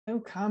Hello,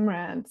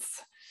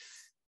 comrades.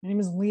 My name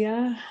is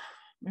Leah.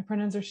 My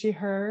pronouns are she,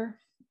 her.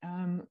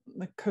 I'm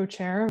the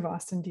co-chair of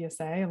Austin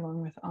DSA,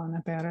 along with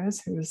Ana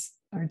Perez, who's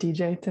our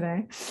DJ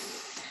today.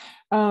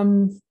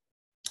 I'm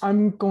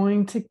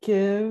going to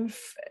give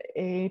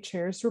a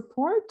chair's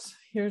report.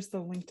 Here's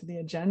the link to the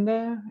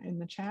agenda in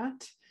the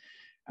chat.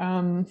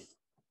 And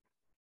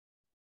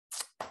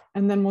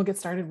then we'll get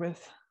started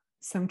with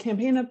some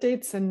campaign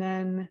updates, and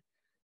then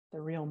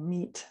the real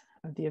meat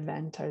of the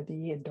event are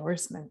the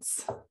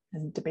endorsements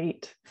and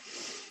debate.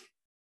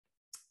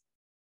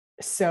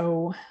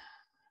 So,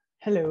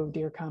 hello,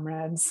 dear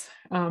comrades.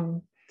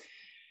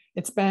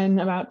 It's been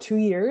about 2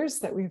 years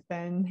that we've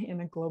been in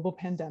a global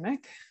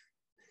pandemic,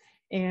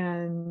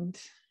 and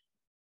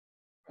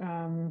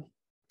we're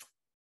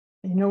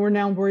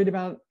now worried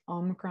about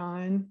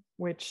Omicron,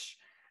 which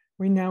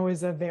we know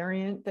is a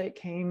variant that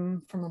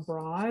came from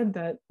abroad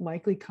that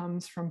likely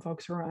comes from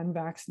folks who are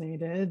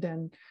unvaccinated.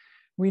 And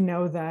we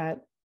know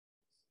that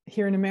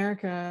here in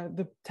America,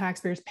 the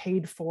taxpayers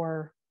paid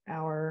for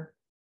our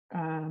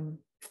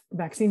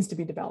vaccines to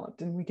be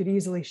developed, and we could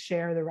easily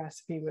share the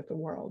recipe with the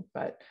world,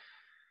 but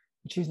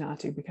we choose not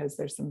to because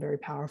there's some very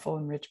powerful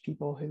and rich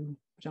people who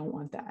don't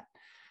want that.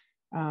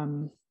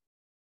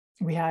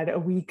 We had a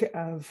week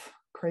of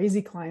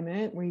crazy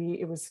climate.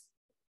 It was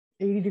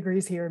 80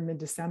 degrees here in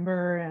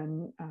mid-December,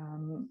 and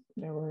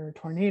there were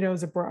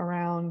tornadoes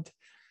around.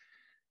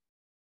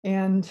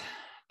 And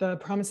the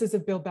promises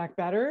of Build Back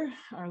Better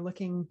are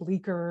looking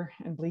bleaker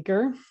and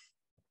bleaker.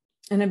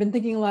 And I've been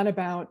thinking a lot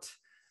about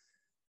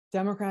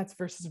Democrats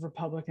versus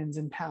Republicans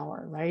in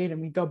power, right? And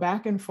we go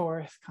back and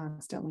forth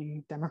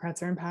constantly.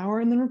 Democrats are in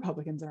power and then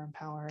Republicans are in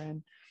power.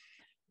 And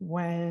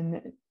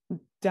when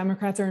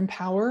Democrats are in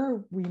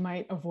power, we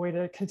might avoid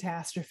a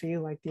catastrophe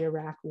like the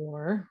Iraq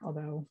War,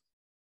 although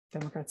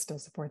Democrats still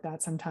support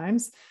that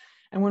sometimes.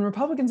 And when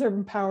Republicans are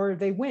in power,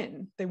 they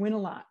win. They win a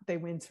lot. They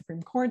win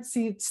Supreme Court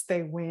seats.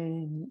 They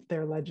win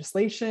their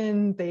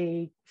legislation.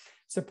 They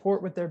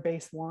support what their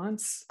base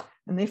wants,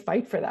 and they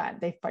fight for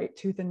that. They fight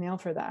tooth and nail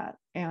for that.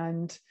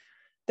 And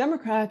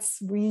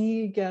Democrats,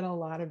 we get a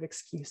lot of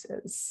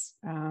excuses.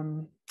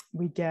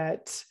 We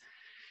get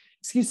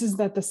excuses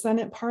that the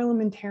Senate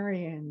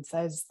parliamentarian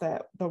says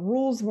that the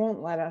rules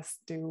won't let us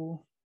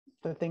do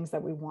the things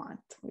that we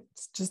want.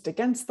 It's just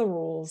against the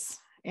rules.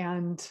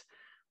 And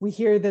we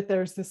hear that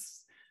there's this,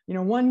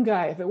 one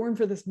guy, if it weren't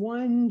for this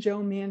one Joe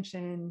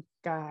Manchin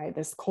guy,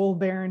 this coal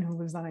baron who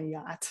lives on a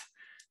yacht,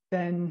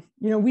 then,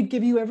 we'd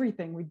give you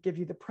everything. We'd give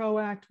you the PRO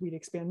Act, we'd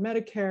expand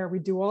Medicare,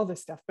 we'd do all this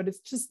stuff. But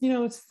it's just,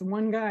 it's the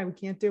one guy, we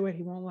can't do it.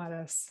 He won't let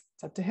us.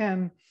 It's up to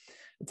him.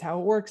 It's how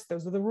it works.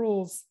 Those are the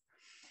rules.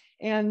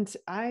 And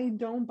I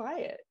don't buy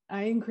it.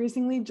 I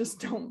increasingly just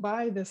don't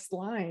buy this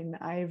line.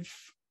 I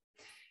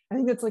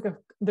think that's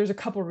there's a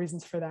couple of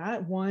reasons for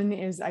that. One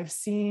is I've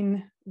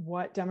seen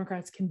what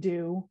Democrats can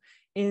do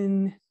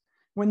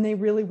when they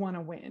really want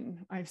to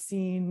win. I've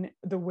seen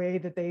the way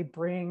that they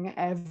bring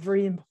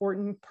every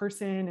important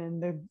person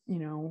and the,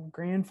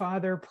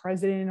 grandfather,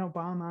 President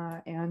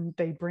Obama, and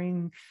they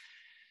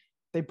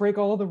break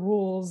all the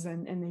rules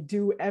and they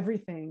do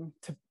everything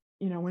to,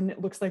 when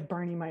it looks like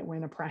Bernie might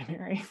win a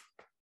primary.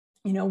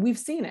 We've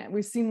seen it.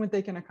 We've seen what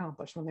they can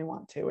accomplish when they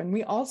want to. And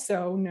we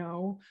also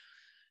know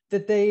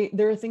that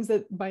there are things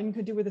that Biden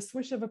could do with a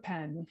swish of a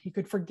pen. He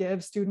could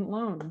forgive student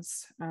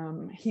loans.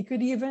 He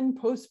could even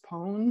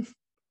postpone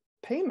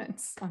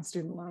payments on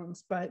student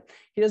loans, but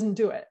he doesn't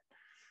do it.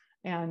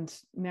 And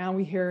now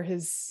we hear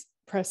his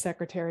press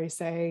secretary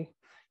say,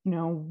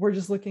 we're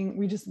just looking,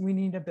 we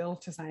need a bill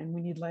to sign.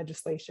 We need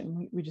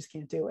legislation. We just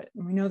can't do it.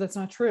 And we know that's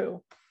not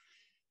true.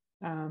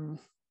 And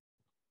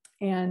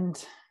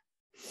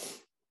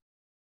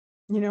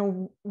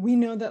we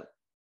know that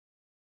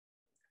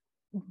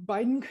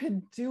Biden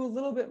could do a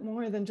little bit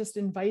more than just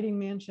inviting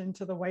Manchin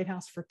to the White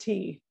House for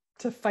tea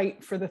to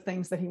fight for the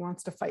things that he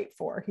wants to fight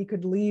for. He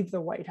could leave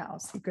the White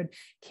House. He could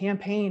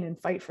campaign and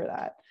fight for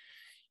that.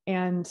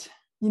 And,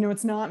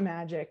 it's not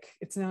magic.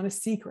 It's not a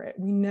secret.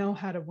 We know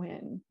how to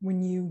win.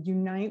 When you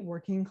unite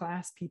working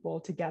class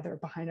people together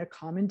behind a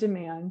common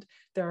demand,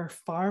 there are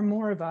far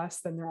more of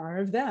us than there are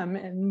of them,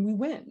 and we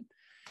win.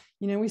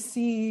 We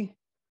see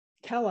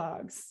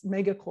Kellogg's,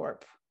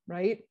 Megacorp,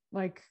 right?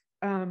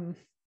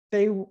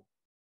 They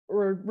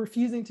were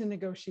refusing to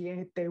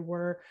negotiate. They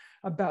were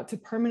about to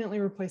permanently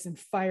replace and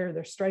fire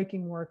their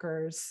striking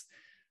workers.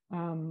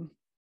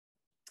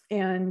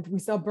 And we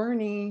saw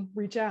Bernie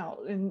reach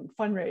out and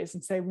fundraise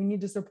and say, we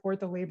need to support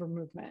the labor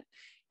movement.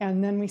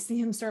 And then we see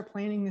him start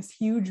planning this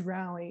huge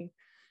rally.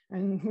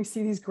 And we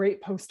see these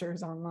great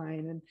posters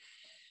online. And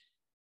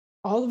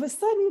all of a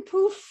sudden,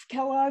 poof,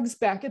 Kellogg's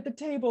back at the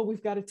table.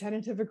 We've got a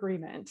tentative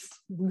agreement.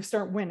 We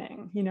start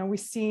winning. We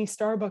see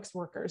Starbucks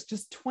workers,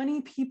 just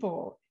 20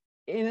 people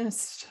in a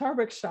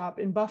Starbucks shop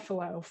in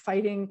Buffalo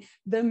fighting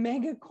the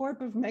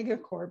megacorp of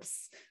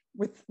megacorps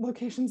with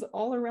locations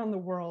all around the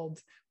world,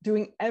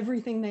 doing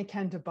everything they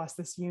can to bust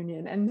this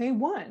union. And they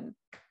won.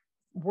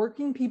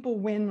 Working people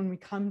win when we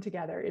come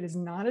together. It is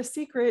not a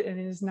secret and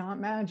it is not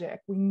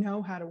magic. We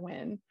know how to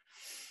win.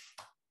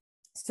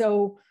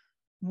 So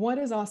what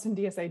is Austin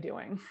DSA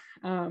doing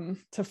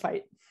to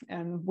fight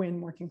and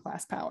win working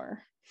class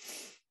power?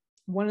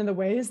 One of the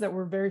ways that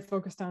we're very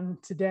focused on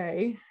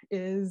today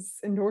is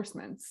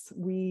endorsements.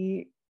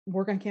 We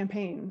work on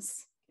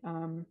campaigns.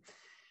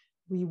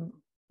 We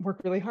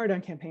work really hard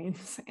on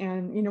campaigns.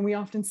 And, we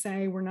often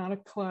say we're not a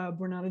club,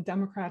 we're not a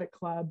Democratic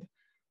club,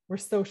 we're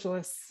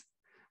socialists,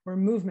 we're a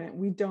movement.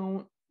 We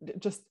don't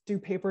just do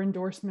paper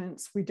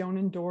endorsements. We don't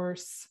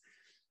endorse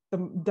the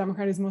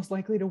Democrat is most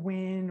likely to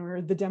win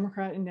or the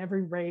Democrat in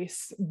every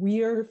race.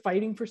 We are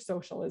fighting for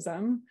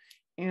socialism,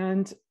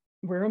 and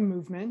we're a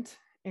movement,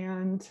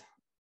 and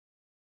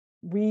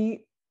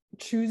we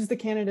choose the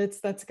candidates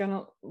that's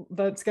gonna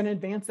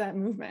advance that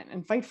movement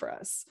and fight for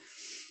us.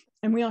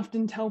 And we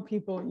often tell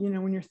people,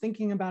 when you're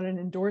thinking about an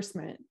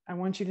endorsement, I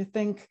want you to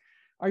think,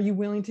 are you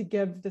willing to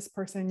give this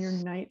person your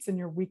nights and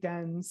your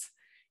weekends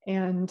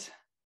and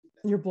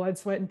your blood,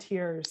 sweat, and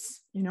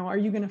tears? Are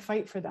you going to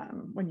fight for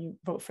them when you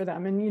vote for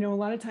them? And, a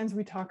lot of times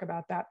we talk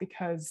about that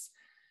because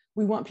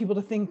we want people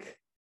to think,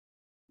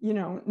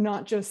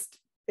 not just,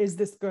 is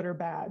this good or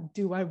bad?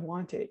 Do I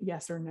want it?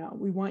 Yes or no?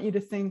 We want you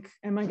to think,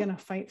 am I going to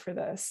fight for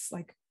this?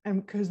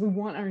 Because we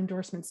want our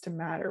endorsements to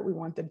matter. We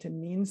want them to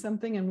mean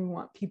something, and we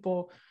want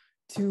people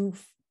to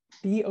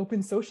be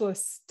open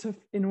socialists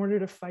in order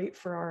to fight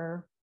for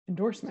our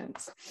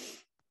endorsements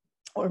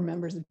or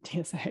members of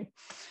DSA.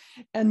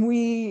 And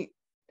we,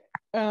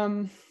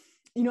 I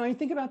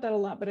think about that a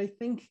lot, but I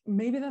think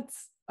maybe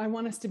I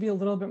want us to be a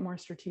little bit more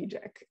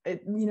strategic. I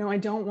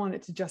don't want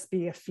it to just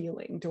be a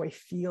feeling. Do I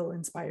feel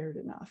inspired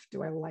enough?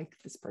 Do I like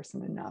this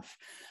person enough?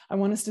 I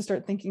want us to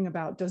start thinking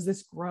about, does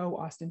this grow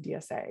Austin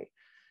DSA?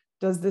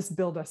 Does this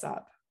build us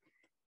up?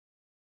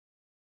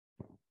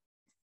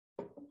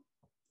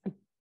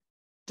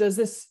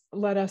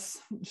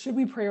 Should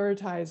we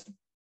prioritize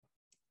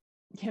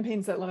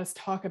campaigns that let us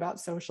talk about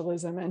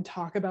socialism and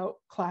talk about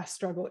class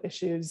struggle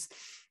issues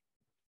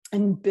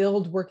and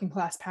build working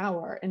class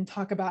power and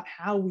talk about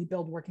how we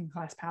build working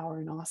class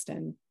power in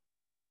Austin?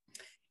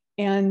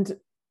 And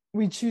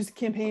we choose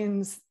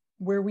campaigns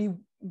where we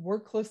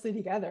work closely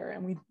together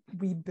and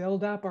we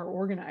build up our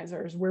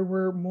organizers, where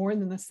we're more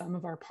than the sum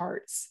of our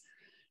parts.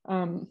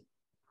 And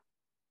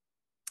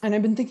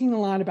I've been thinking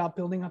a lot about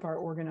building up our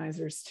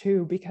organizers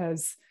too,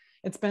 because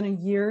it's been a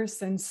year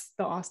since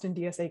the Austin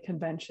DSA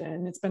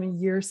convention. It's been a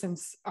year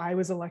since I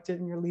was elected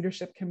and your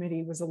leadership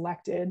committee was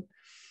elected.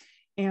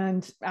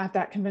 And at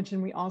that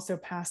convention, we also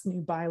passed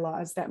new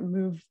bylaws that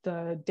moved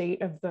the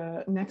date of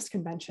the next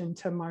convention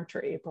to March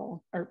or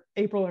April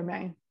or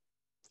May,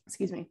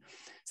 excuse me.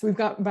 So we've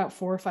got about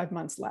 4 or 5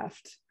 months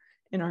left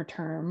in our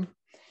term.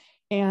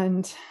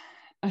 And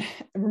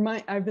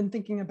I've been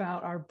thinking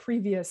about our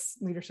previous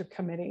leadership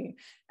committee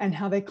and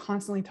how they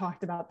constantly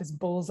talked about this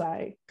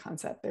bullseye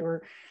concept. They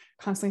were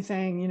constantly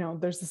saying,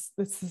 there's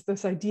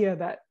this idea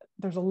that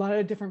there's a lot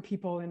of different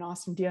people in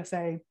Austin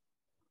DSA.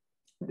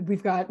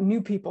 We've got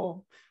new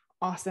people,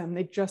 awesome.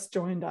 They just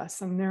joined us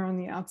and they're on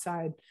the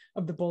outside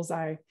of the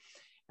bullseye.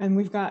 And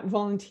we've got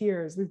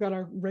volunteers. We've got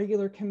our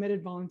regular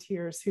committed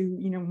volunteers who,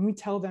 when we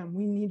tell them,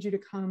 we need you to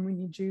come, we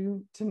need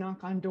you to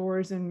knock on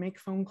doors and make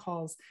phone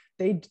calls,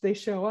 they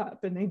show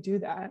up and they do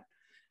that.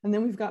 And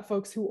then we've got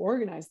folks who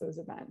organize those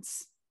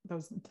events,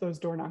 those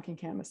door knocking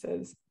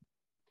canvases.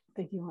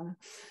 Thank you, Anna.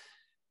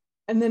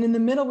 And then in the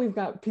middle, we've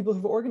got people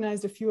who've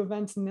organized a few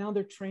events and now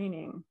they're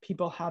training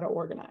people how to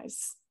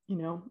organize,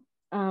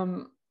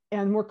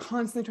 and we're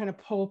constantly trying to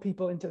pull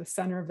people into the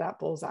center of that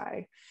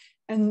bullseye.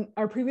 And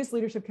our previous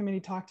leadership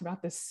committee talked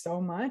about this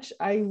so much.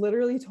 I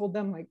literally told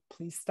them,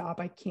 please stop.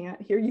 I can't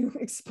hear you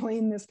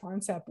explain this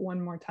concept one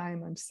more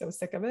time. I'm so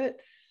sick of it.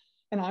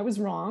 And I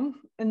was wrong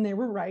and they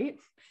were right.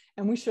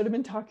 And we should have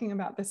been talking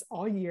about this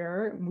all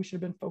year. And we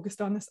should have been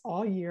focused on this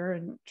all year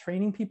and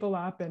training people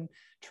up and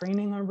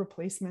training our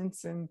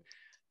replacements and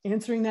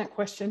answering that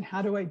question,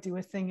 how do I do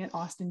a thing at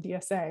Austin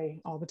DSA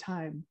all the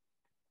time?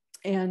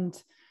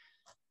 And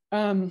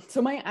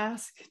so my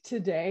ask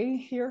today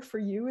here for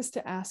you is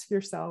to ask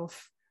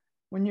yourself,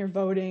 when you're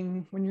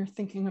voting, when you're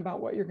thinking about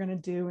what you're going to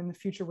do in the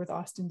future with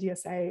Austin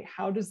DSA,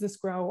 how does this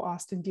grow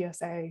Austin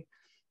DSA?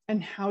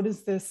 And how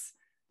does this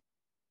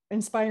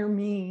inspire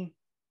me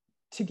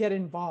to get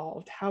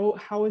involved?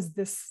 How is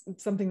this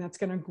something that's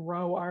going to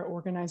grow our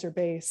organizer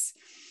base?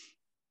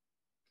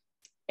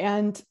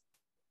 And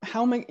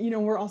how am I,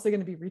 we're also going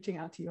to be reaching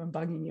out to you and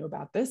bugging you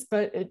about this,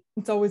 but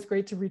it's always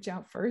great to reach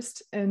out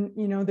first. And,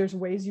 there's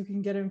ways you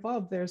can get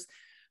involved. There's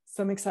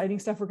some exciting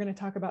stuff we're going to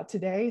talk about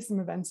today, some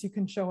events you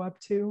can show up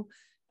to.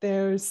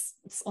 There's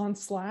on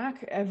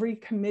Slack, every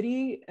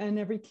committee and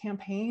every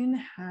campaign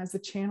has a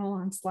channel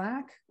on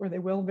Slack, or they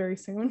will very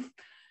soon.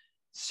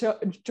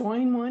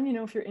 Join one,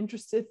 if you're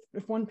interested,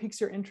 if one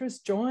piques your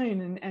interest,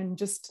 join and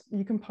just,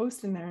 you can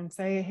post in there and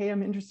say, hey,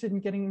 I'm interested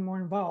in getting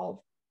more involved.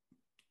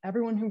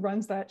 Everyone who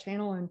runs that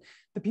channel and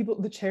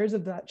the chairs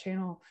of that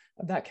channel,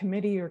 of that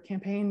committee or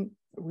campaign,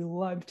 we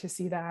love to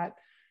see that.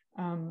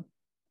 And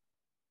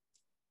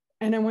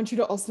I want you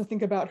to also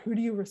think about, who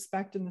do you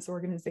respect in this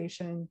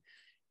organization?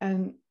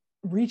 And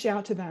reach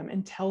out to them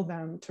and tell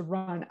them to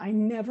run. I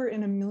never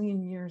in a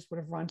million years would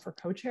have run for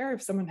co-chair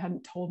if someone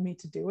hadn't told me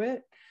to do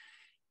it.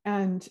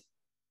 And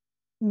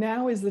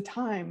now is the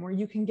time where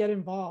you can get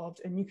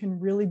involved and you can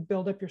really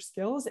build up your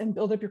skills and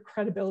build up your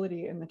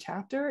credibility in the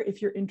chapter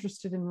if you're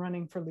interested in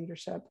running for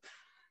leadership.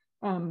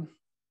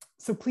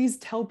 So please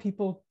tell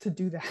people to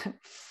do that.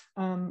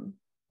 And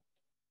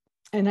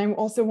I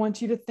also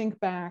want you to think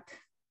back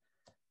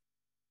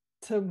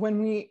to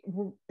when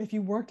if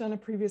you worked on a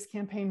previous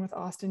campaign with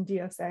Austin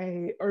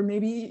DSA, or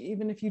maybe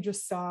even if you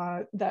just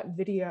saw that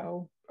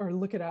video or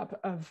look it up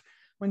of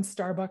when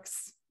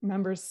Starbucks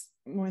members,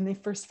 when they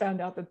first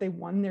found out that they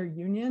won their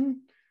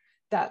union,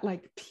 that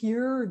like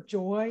pure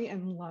joy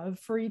and love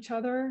for each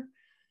other,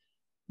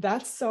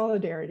 that's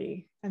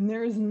solidarity. And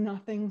there is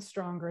nothing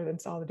stronger than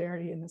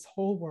solidarity in this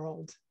whole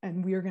world.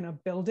 And we are going to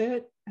build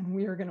it and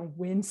we are going to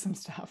win some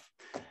stuff.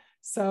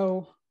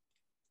 So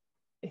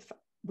if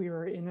we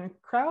were in a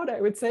crowd, I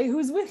would say,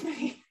 who's with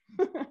me?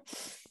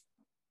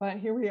 But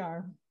here we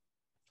are.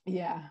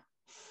 Yeah,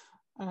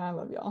 I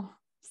love y'all.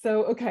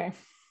 So, okay,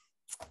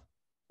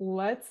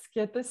 let's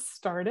get this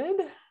started.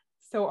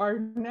 So our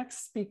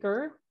next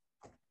speaker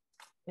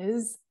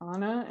is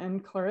Anna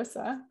and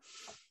Clarissa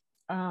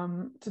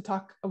to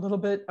talk a little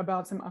bit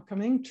about some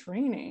upcoming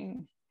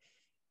training.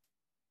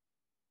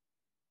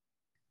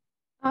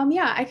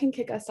 Yeah, I can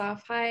kick us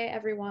off. Hi,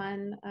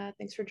 everyone.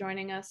 Thanks for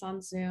joining us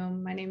on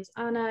Zoom. My name's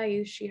Anna. I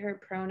use she, her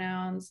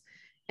pronouns.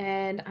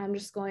 And I'm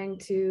just going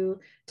to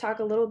talk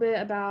a little bit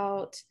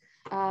about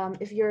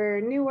if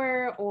you're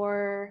newer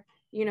or,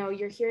 you know,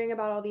 you're hearing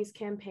about all these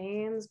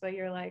campaigns, but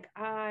you're like,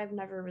 I've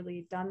never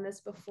really done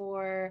this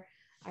before.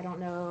 I don't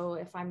know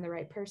if I'm the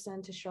right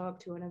person to show up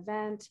to an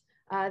event.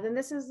 Then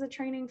this is the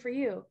training for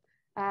you.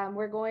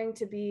 We're going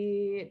to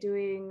be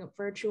doing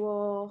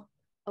virtual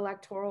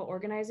electoral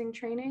organizing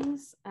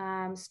trainings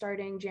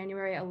starting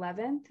January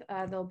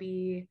 11th. They'll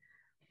be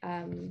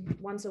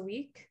once a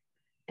week.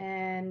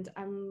 And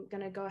I'm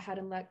going to go ahead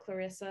and let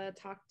Clarissa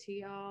talk to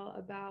y'all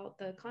about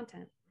the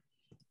content.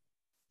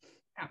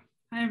 Yeah.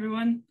 Hi,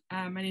 everyone.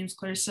 My name is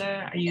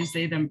Clarissa. I use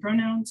they, them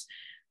pronouns.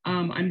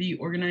 I'm the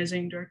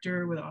organizing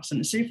director with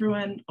Austin A Safer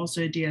One,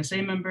 also a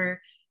DSA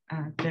member.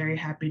 Very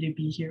happy to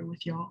be here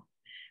with y'all.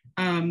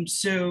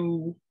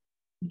 So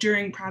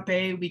during Prop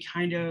A, we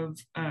kind of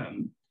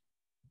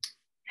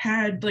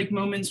had like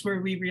moments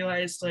where we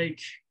realized like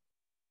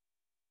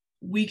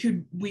we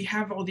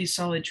have all these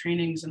solid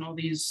trainings and all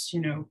these,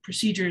 you know,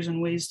 procedures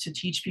and ways to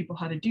teach people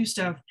how to do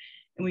stuff.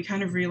 And we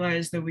kind of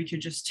realized that we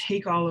could just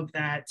take all of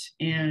that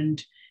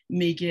and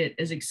make it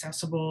as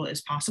accessible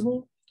as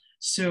possible.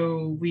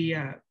 So we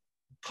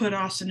put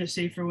Austin A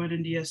Safer One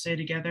and DSA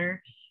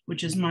together,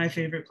 which is my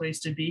favorite place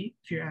to be,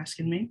 if you're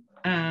asking me.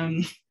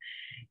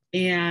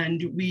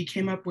 And we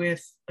came up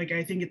with, like,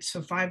 I think it's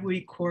a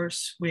 5-week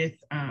course with,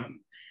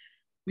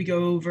 we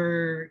go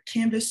over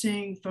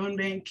canvassing, phone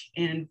bank,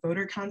 and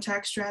voter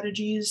contact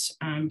strategies,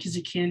 because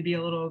it can be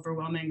a little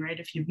overwhelming, right?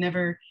 If you've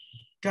never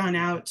gone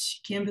out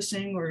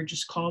canvassing or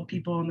just called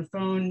people on the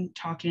phone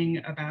talking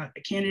about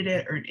a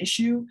candidate or an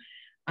issue,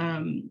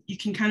 you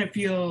can kind of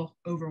feel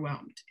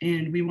overwhelmed.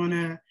 And we want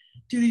to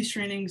do these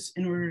trainings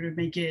in order to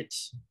make it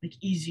like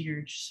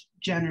easier just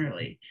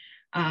generally.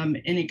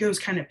 And it goes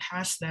kind of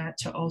past that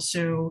to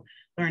also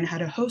learn how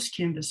to host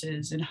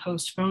canvasses and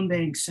host phone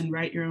banks and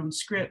write your own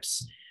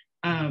scripts.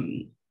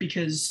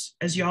 Because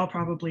as y'all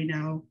probably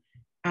know,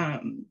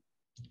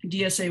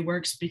 DSA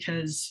works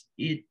because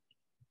it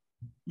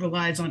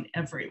relies on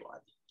everyone.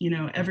 You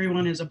know,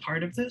 everyone is a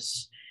part of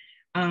this.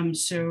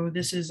 So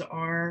this is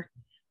our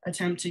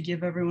attempt to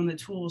give everyone the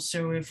tools.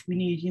 So if we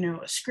need, you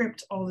know, a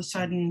script, all of a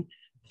sudden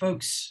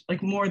folks,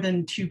 like more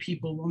than 2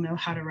 people will know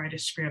how to write a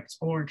script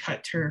or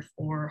cut turf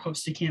or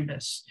host a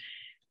canvas.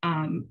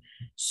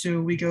 So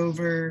we go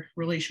over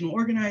relational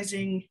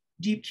organizing,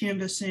 deep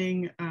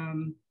canvassing.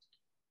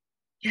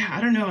 Yeah,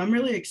 I don't know. I'm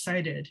really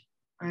excited.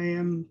 I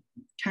am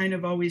kind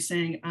of always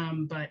saying,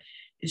 but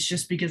it's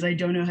just because I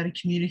don't know how to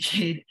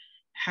communicate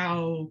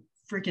how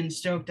freaking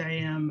stoked I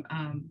am.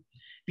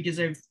 Because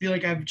I feel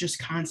like I've just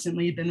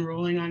constantly been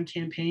rolling on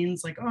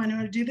campaigns like, oh, I know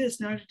how to do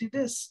this, know how to do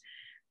this.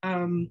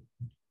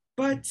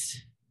 But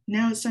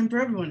now it's time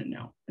for everyone to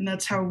know. And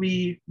that's how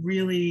we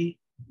really,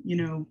 you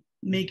know,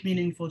 make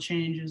meaningful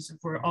changes. If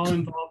we're all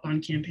involved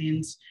on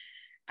campaigns,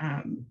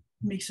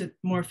 makes it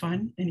more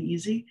fun and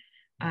easy.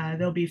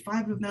 There'll be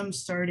 5 of them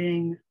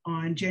starting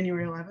on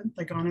January 11th,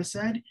 like Anna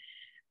said.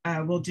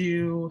 We'll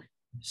do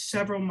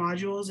several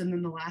modules, and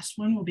then the last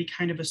one will be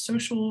kind of a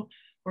social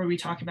where we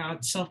talk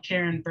about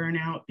self-care and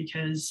burnout,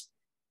 because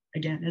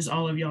again, as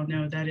all of y'all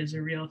know, that is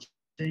a real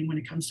thing when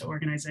it comes to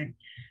organizing.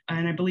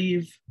 And I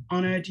believe,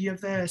 Anna, do you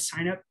have the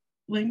sign up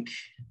link?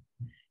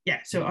 Yeah,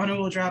 so Anna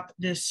will drop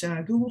this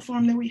Google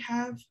form that we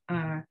have.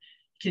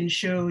 Can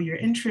show your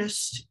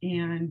interest,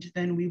 and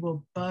then we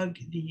will bug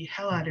the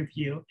hell out of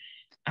you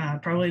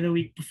probably the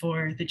week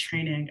before the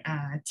training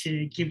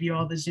to give you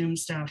all the Zoom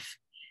stuff.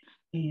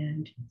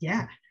 And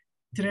yeah,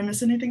 did I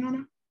miss anything,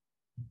 Anna?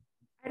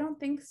 I don't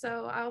think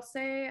so. I'll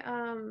say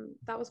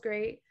that was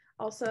great.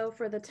 Also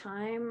for the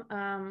time,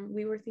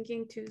 we were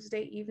thinking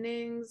Tuesday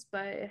evenings,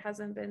 but it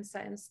hasn't been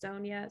set in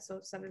stone yet. So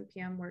if 7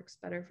 p.m. works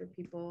better for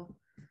people,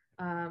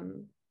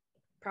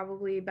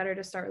 probably better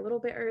to start a little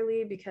bit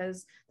early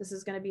because this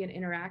is going to be an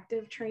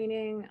interactive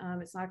training.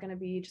 It's not going to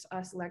be just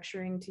us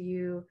lecturing to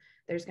you.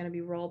 There's going to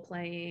be role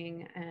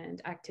playing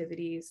and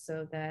activities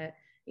so that,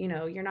 you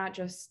know, you're not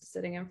just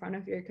sitting in front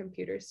of your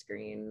computer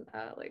screen,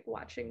 like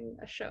watching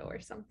a show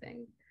or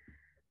something.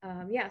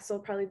 Yeah, so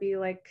it'll probably be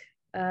like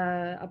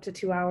up to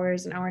 2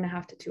 hours, an hour and a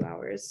half to 2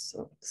 hours.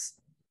 So it's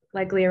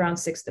likely around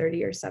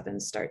 6:30 or 7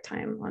 start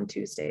time on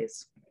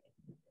Tuesdays.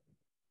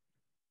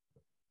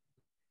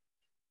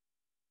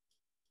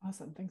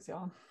 Awesome, thanks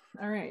y'all.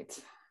 All right,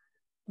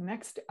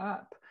 next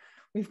up,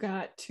 we've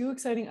got 2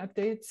 exciting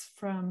updates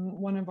from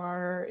one of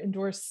our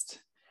endorsed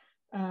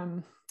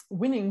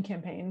winning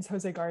campaigns,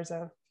 Jose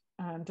Garza,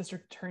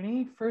 district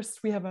attorney.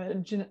 First, we have a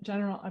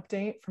general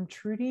update from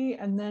Trudy,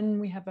 and then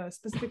we have a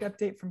specific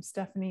update from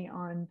Stephanie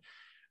on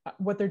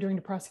what they're doing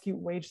to prosecute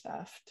wage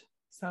theft.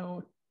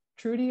 So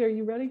Trudy, are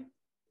you ready?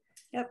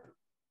 Yep.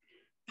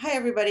 Hi,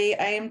 everybody.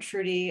 I am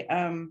Trudy.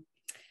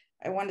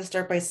 I wanted to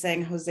start by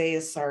saying Jose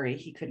is sorry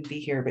he couldn't be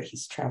here, but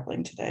he's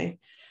traveling today.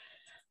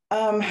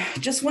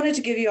 Just wanted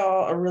to give you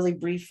all a really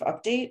brief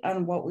update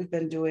on what we've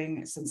been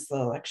doing since the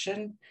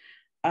election.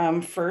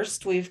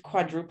 First, we've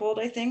quadrupled,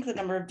 I think, the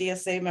number of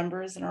DSA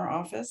members in our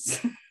office.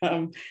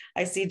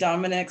 I see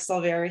Dominic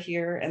Salvera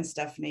here and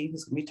Stephanie,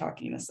 who's going to be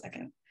talking in a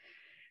second.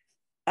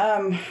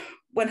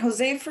 When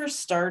Jose first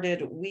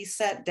started, we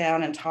sat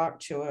down and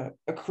talked to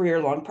a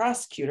career-long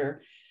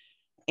prosecutor.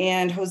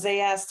 And Jose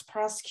asked the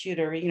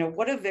prosecutor, you know,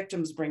 what do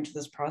victims bring to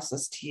this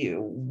process to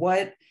you?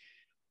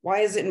 Why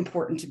is it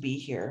important to be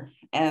here?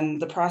 And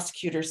the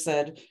prosecutor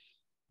said,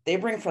 they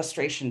bring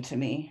frustration to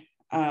me.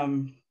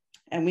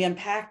 And we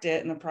unpacked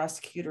it, and the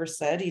prosecutor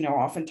said, you know,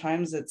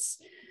 oftentimes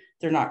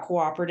they're not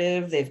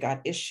cooperative, they've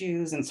got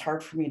issues, and it's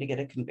hard for me to get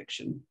a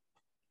conviction.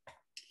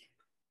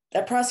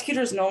 That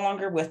prosecutor is no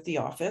longer with the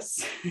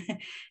office.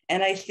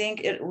 And I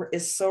think it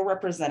is so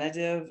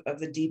representative of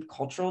the deep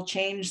cultural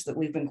change that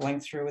we've been going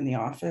through in the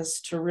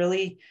office to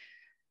really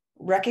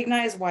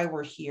recognize why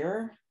we're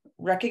here,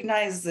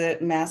 recognize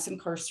that mass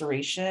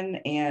incarceration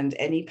and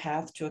any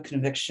path to a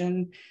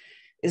conviction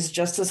is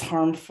just as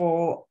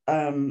harmful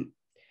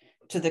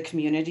to the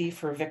community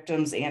for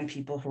victims and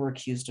people who are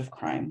accused of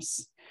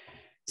crimes.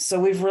 So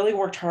we've really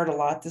worked hard a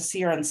lot this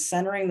year on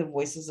centering the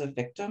voices of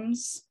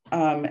victims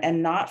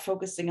and not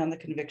focusing on the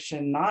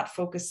conviction, not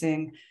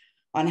focusing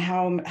on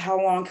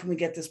how long can we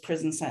get this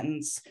prison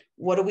sentence?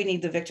 What do we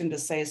need the victim to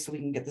say so we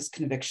can get this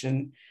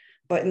conviction?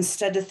 But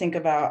instead to think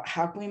about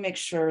how can we make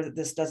sure that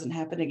this doesn't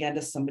happen again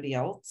to somebody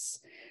else?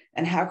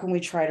 And how can we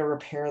try to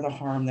repair the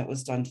harm that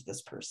was done to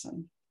this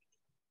person?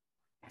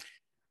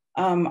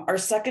 Our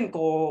second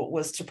goal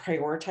was to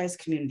prioritize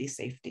community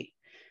safety.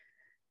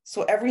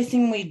 So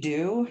everything we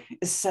do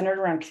is centered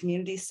around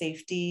community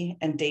safety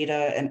and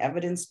data and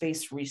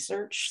evidence-based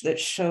research that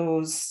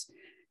shows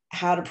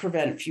how to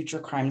prevent future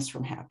crimes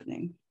from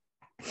happening.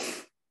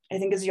 I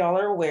think as y'all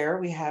are aware,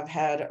 we have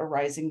had a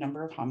rising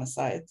number of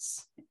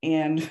homicides.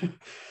 And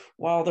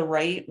while the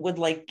right would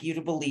like you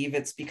to believe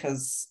it's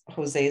because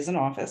Jose is in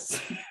office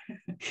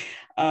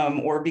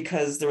or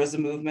because there was a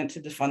movement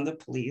to defund the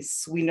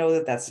police, we know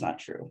that that's not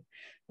true.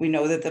 We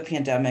know that the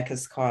pandemic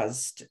has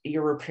caused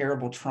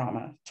irreparable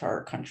trauma to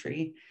our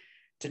country,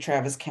 to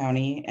Travis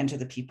County, and to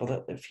the people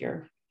that live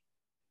here.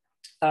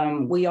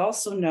 We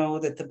also know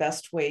that the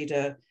best way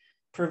to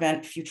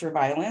prevent future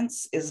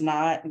violence is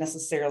not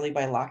necessarily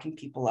by locking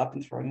people up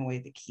and throwing away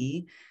the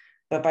key,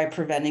 but by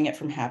preventing it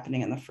from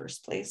happening in the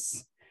first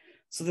place.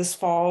 So this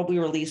fall, we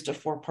released a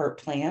 4-part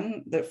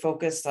plan that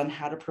focused on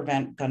how to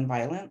prevent gun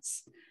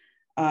violence.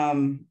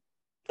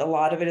 A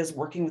lot of it is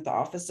working with the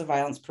Office of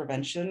Violence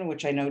Prevention,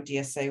 which I know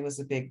DSA was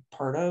a big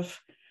part of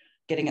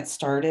getting it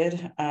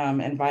started,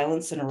 and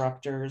violence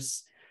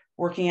interrupters,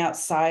 working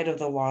outside of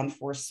the law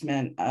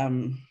enforcement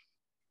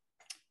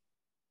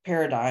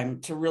paradigm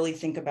to really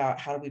think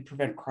about how do we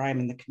prevent crime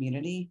in the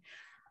community.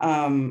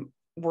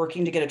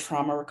 Working to get a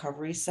trauma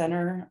recovery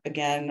center,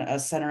 again, a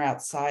center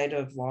outside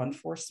of law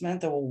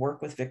enforcement that will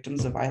work with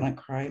victims of violent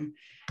crime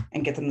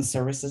and get them the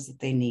services that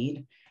they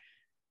need.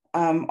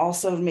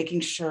 Also making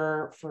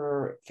sure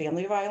for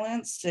family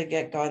violence to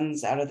get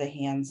guns out of the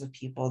hands of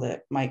people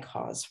that might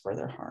cause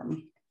further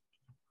harm.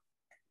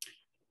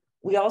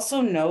 We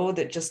also know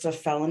that just a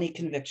felony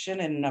conviction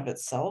in and of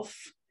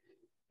itself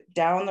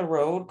down the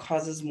road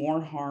causes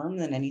more harm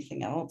than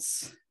anything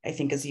else. I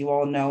think as you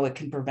all know, it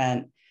can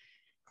prevent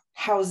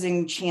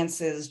housing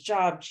chances,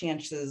 job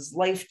chances,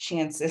 life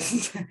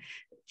chances,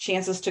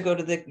 chances to go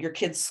to your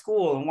kid's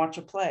school and watch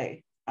a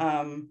play.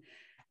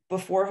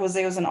 Before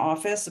Jose was in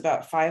office,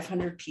 about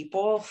 500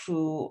 people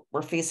who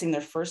were facing their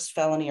first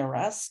felony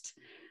arrest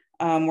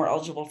were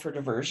eligible for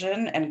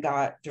diversion and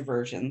got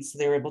diversion. So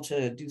they were able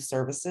to do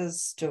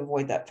services to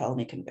avoid that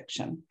felony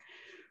conviction.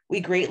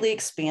 We greatly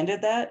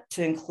expanded that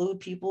to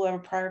include people who have a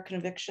prior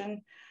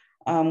conviction.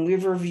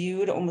 We've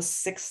reviewed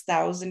almost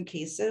 6,000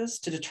 cases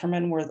to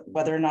determine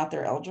whether or not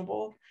they're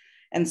eligible.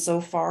 And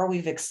so far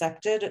we've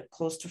accepted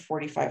close to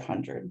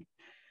 4,500.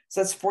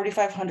 So that's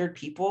 4,500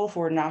 people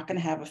who are not going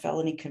to have a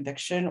felony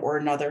conviction or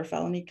another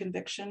felony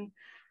conviction,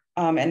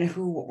 and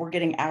who we're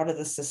getting out of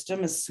the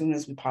system as soon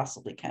as we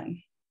possibly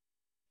can.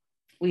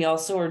 We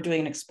also are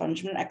doing an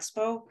expungement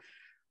expo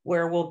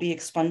where we'll be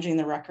expunging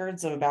the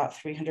records of about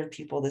 300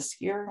 people this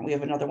year. We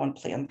have another one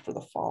planned for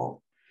the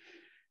fall.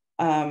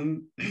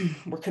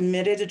 We're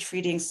committed to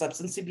treating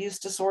substance abuse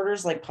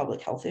disorders like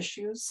public health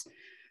issues.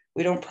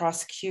 We don't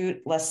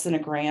prosecute less than a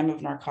gram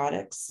of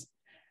narcotics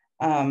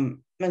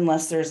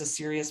unless there's a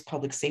serious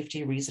public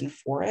safety reason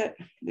for it.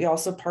 We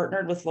also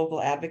partnered with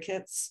local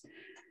advocates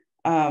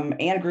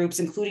and groups,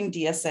 including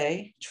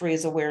DSA, to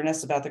raise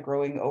awareness about the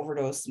growing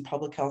overdose and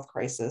public health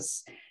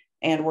crisis.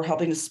 And we're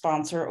helping to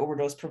sponsor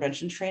overdose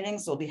prevention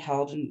trainings. They'll be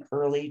held in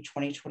early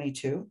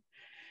 2022.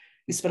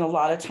 We spent a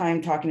lot of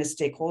time talking to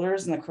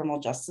stakeholders in the criminal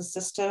justice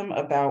system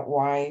about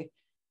why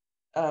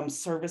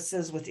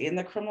services within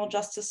the criminal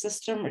justice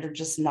system are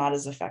just not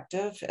as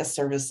effective as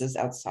services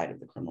outside of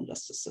the criminal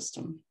justice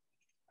system.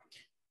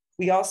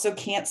 We also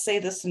can't say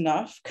this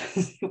enough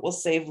because it will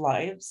save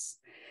lives.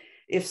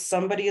 If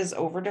somebody is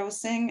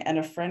overdosing and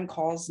a friend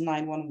calls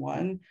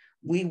 911,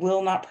 we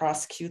will not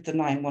prosecute the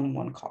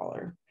 911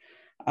 caller.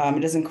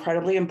 It is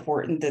incredibly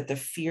important that the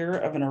fear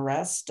of an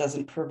arrest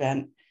doesn't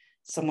prevent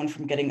someone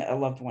from getting a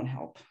loved one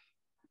help.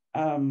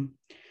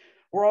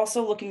 We're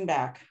also looking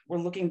back. We're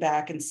looking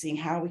back and seeing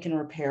how we can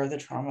repair the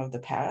trauma of the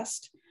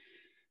past.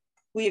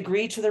 We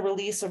agreed to the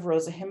release of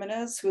Rosa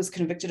Jimenez, who was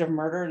convicted of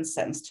murder and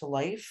sentenced to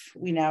life.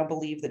 We now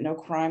believe that no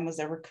crime was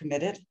ever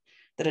committed,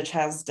 that a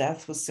child's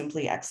death was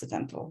simply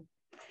accidental.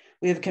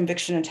 We have a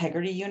conviction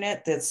integrity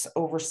unit that's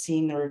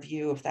overseeing the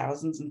review of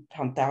thousands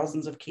and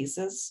thousands of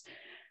cases.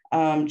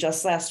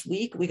 Just last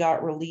week, we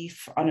got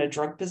relief on a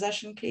drug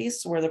possession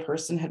case where the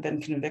person had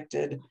been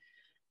convicted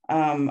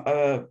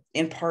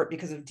in part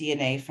because of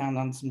DNA found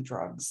on some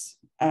drugs.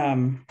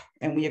 And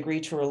we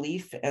agreed to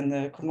relief, and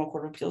the Criminal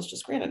Court of Appeals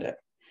just granted it.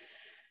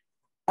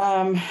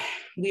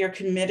 We are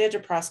committed to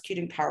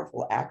prosecuting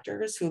powerful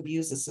actors who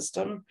abuse the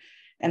system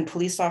and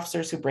police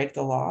officers who break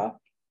the law.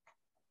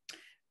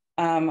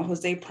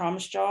 Jose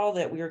promised y'all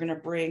that we are going to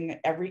bring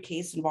every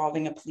case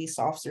involving a police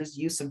officer's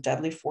use of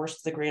deadly force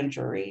to the grand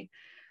jury.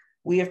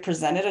 We have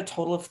presented a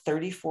total of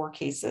 34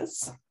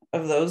 cases.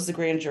 Of those, the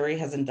grand jury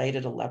has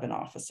indicted 11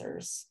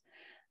 officers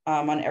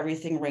on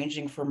everything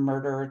ranging from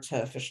murder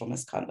to official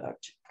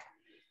misconduct.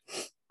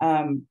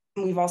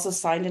 We've also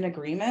signed an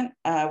agreement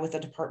with the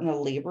Department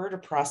of Labor to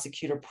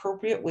prosecute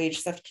appropriate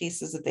wage theft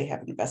cases that they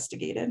have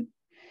investigated.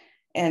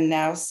 And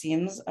now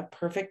seems a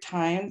perfect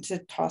time to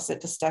toss it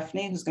to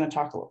Stephanie, who's going to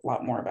talk a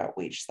lot more about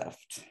wage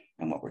theft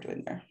and what we're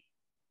doing there.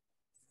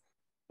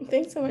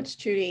 Thanks so much,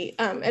 Trudy.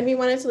 And we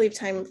wanted to leave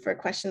time for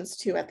questions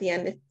too at the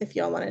end if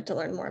y'all wanted to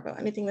learn more about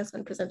anything that's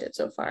been presented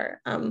so far.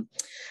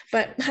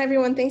 But hi,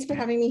 everyone. Thanks for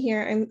having me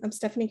here. I'm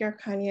Stephanie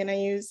Garcania, and I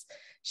use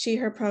she,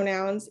 her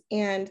pronouns.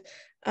 And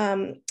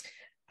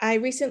I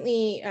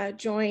recently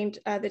joined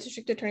the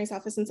District Attorney's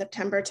Office in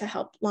September to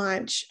help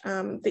launch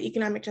the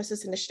Economic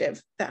Justice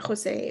Initiative that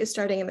Jose is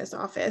starting in this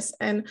office.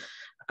 And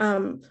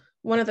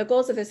one of the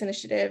goals of this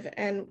initiative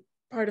and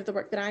part of the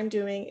work that I'm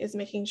doing is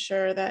making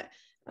sure that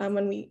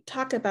when we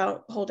talk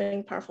about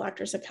holding powerful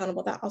actors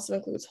accountable, that also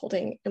includes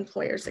holding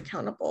employers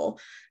accountable.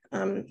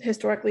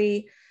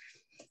 Historically,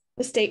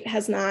 the state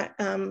has not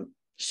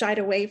shied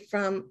away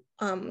from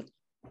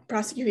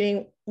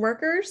prosecuting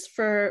workers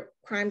for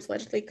crimes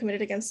allegedly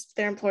committed against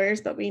their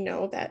employers, but we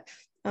know that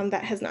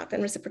that has not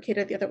been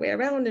reciprocated the other way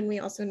around. And we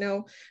also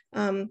know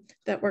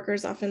that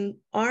workers often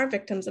are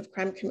victims of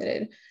crime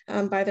committed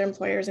by their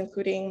employers,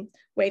 including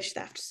wage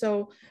theft.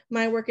 So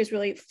my work is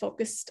really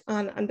focused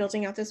on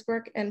building out this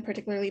work, and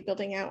particularly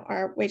building out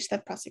our wage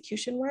theft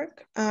prosecution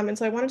work. And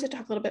so I wanted to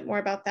talk a little bit more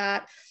about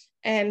that,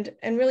 and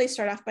really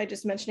start off by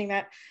just mentioning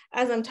that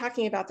as I'm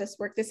talking about this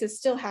work, this is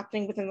still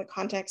happening within the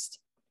context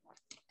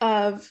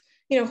of,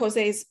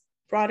 Jose's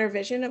broader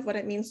vision of what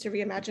it means to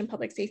reimagine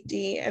public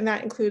safety, and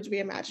that includes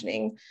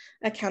reimagining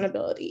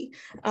accountability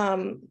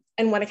and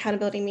what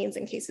accountability means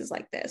in cases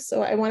like this.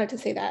 So I wanted to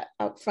say that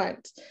up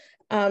front.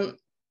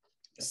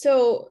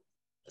 So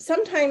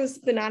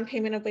sometimes the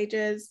non-payment of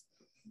wages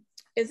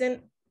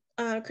isn't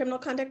criminal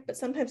conduct, but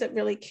sometimes it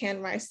really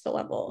can rise to the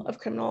level of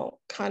criminal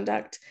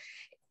conduct.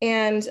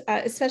 And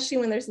especially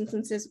when there's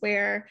instances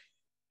where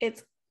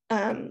it's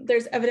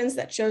there's evidence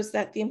that shows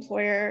that the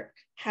employer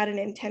had an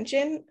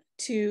intention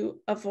to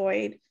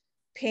avoid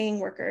paying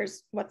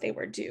workers what they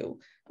were due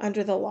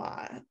under the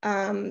law.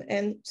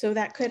 And so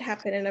that could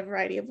happen in a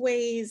variety of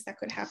ways. That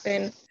could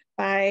happen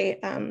by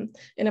an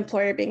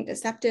employer being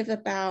deceptive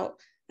about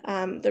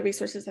the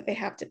resources that they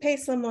have to pay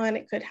someone.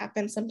 It could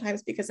happen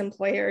sometimes because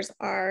employers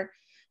are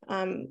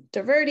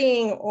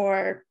diverting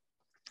or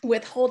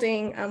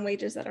withholding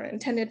wages that are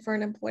intended for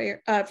an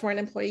employer, for an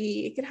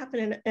employee. It could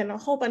happen in a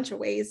whole bunch of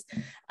ways.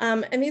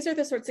 And these are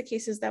the sorts of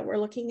cases that we're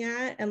looking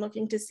at and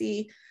looking to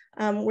see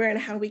where and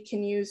how we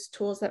can use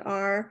tools that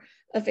are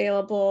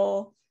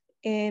available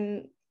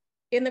in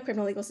the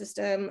criminal legal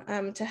system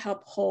to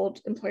help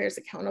hold employers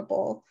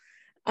accountable.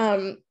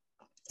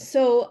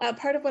 So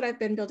part of what I've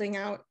been building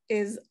out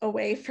is a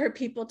way for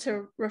people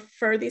to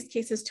refer these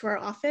cases to our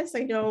office.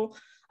 I know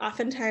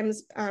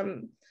oftentimes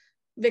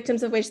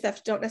victims of wage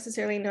theft don't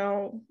necessarily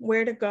know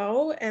where to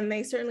go, and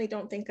they certainly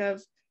don't think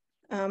of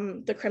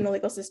the criminal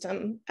legal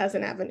system as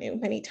an avenue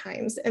many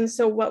times. And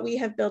so what we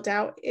have built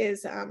out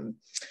is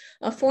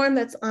a form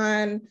that's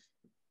on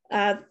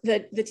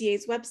the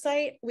DA's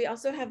website. We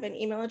also have an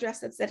email address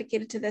that's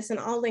dedicated to this, and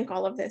I'll link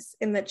all of this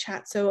in the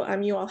chat so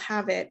you all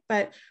have it.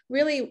 But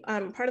really,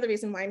 part of the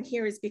reason why I'm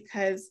here is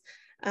because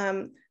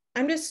I'm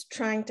just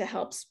trying to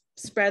help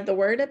spread the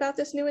word about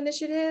this new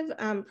initiative.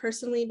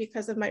 Personally,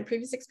 because of my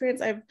previous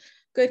experience, I have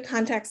good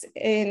contacts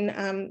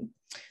in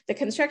the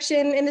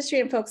construction industry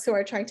and folks who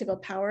are trying to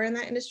build power in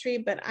that industry.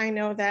 But I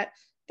know that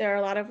there are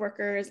a lot of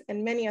workers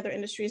in many other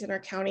industries in our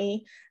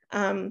county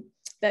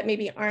that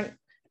maybe aren't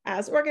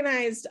as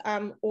organized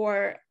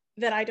or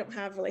that I don't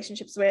have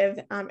relationships with.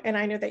 And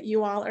I know that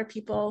you all are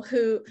people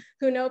who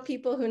know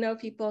people who know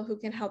people who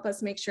can help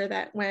us make sure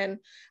that when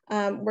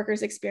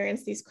workers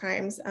experience these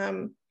crimes,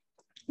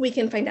 we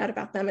can find out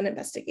about them and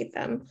investigate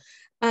them.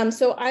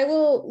 So I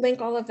will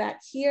link all of that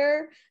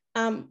here.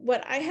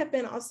 What I have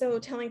been also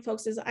telling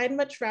folks is I'd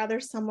much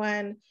rather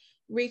someone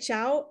reach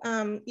out,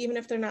 even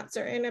if they're not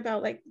certain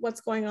about like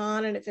what's going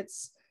on and if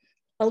it's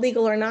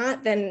illegal or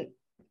not, then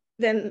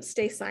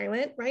stay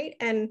silent, right?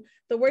 And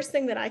the worst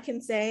thing that I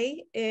can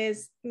say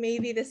is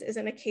maybe this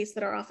isn't a case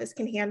that our office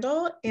can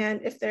handle.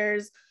 And if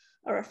there's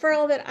a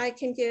referral that I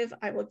can give,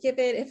 I will give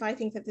it. If I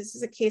think that this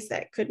is a case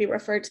that could be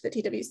referred to the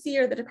TWC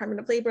or the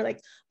Department of Labor,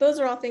 like those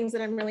are all things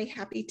that I'm really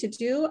happy to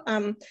do.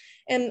 And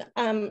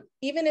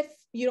even if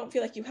you don't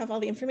feel like you have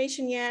all the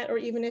information yet, or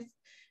even if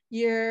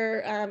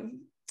you're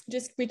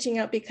just reaching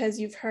out because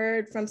you've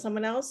heard from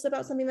someone else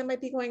about something that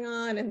might be going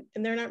on and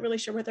they're not really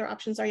sure what their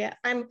options are yet,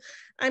 I'm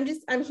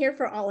here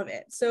for all of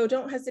it. So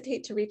don't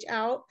hesitate to reach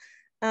out.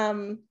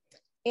 And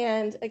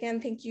again,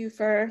 thank you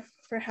for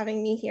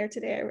having me here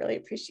today. I really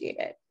appreciate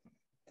it.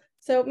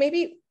 So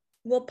maybe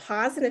we'll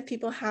pause, and if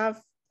people have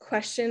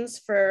questions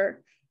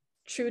for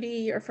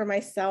Trudy or for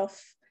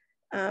myself,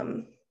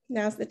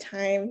 now's the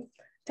time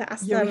to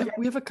ask them.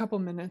 We have a couple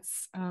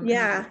minutes.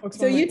 Yeah,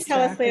 so you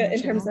tell us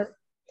in terms of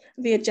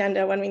the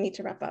agenda when we need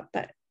to wrap up,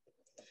 but.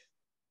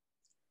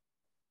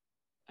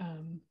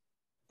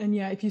 And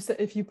yeah,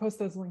 if you post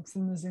those links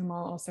in the Zoom,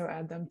 I'll also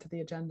add them to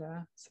the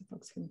agenda so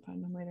folks can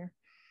find them later.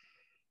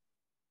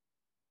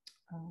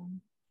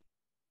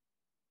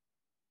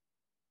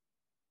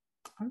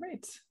 All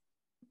right.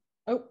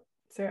 Oh,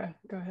 Sarah,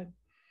 go ahead.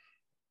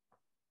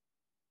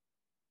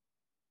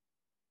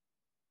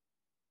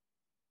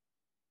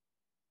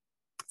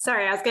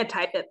 Sorry, I was going to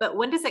type it, but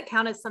when does it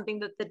count as something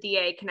that the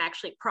DA can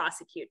actually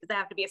prosecute? Does it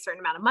have to be a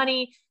certain amount of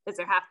money? Does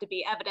there have to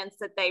be evidence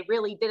that they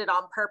really did it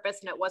on purpose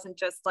and it wasn't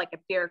just like a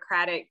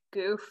bureaucratic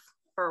goof?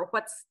 Or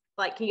what's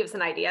like, can you give us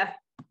an idea?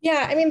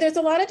 Yeah, I mean, there's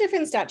a lot of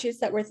different statutes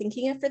that we're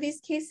thinking of for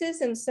these cases.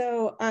 And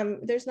so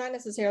there's not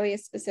necessarily a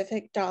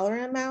specific dollar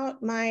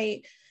amount.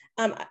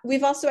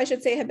 We've also, I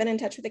should say, have been in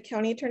touch with the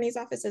county attorney's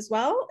office as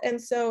well.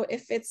 And so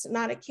if it's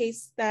not a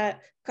case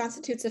that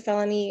constitutes a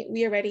felony,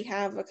 we already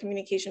have a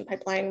communication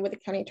pipeline with the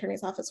county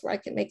attorney's office where I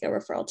can make a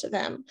referral to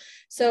them.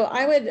 So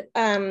I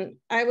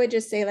would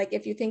just say, like,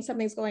 if you think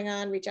something's going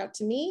on, reach out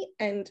to me,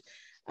 and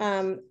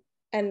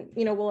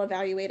we'll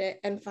evaluate it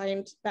and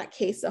find that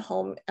case a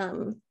home,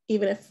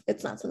 even if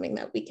it's not something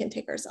that we can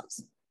take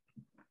ourselves.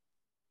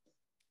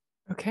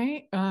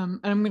 Okay, and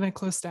I'm going to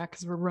close stack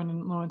because we're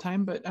running low on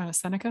time, but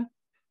Seneca?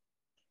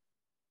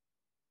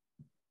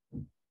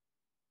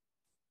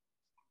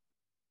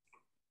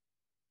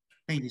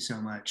 Thank you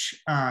so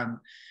much.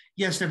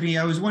 Yes, Stephanie,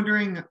 I was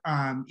wondering if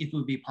it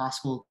would be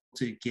possible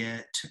to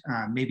get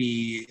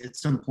maybe at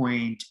some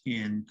point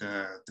in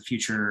the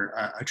future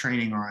a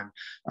training on,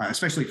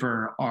 especially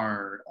for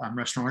our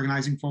restaurant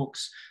organizing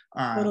folks,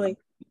 Totally.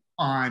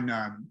 On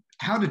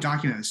how to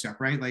document this stuff,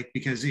 right? Like,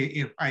 because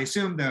if I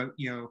assume that,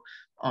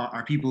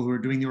 our people who are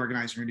doing the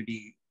organizing are going to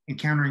be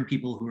encountering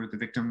people who are the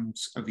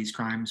victims of these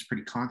crimes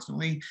pretty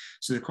constantly.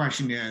 So the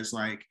question is,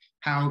 like,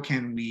 how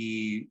can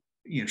we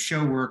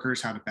show workers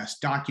how to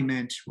best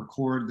document,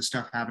 record the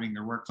stuff happening in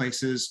their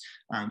workplaces,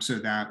 so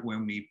that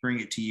when we bring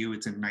it to you,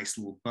 it's a nice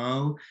little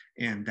bow,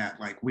 and that,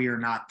 like, we are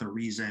not the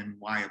reason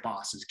why a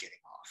boss is getting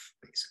off,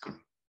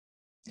 basically.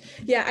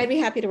 Yeah, I'd be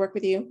happy to work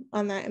with you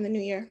on that in the new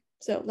year.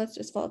 So let's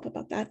just follow up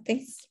about that.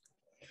 Thanks.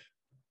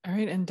 All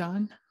right, and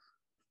Don?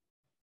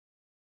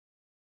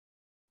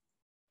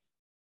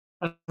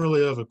 I don't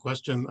really have a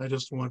question. I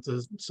just want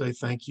to say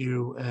thank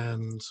you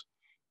and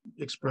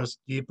express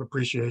deep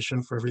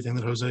appreciation for everything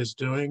that Jose is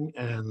doing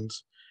and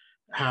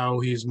how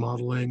he's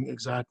modeling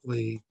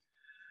exactly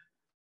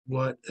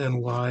what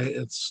and why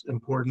it's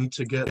important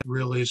to get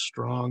really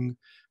strong,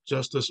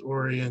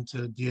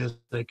 justice-oriented,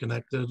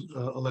 DSA-connected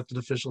elected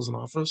officials in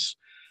office.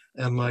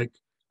 And, like,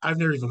 I've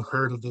never even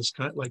heard of this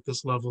kind, like,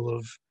 this level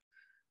of,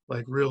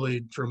 like,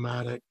 really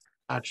dramatic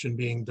action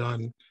being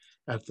done.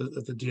 at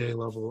the DA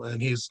level,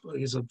 and he's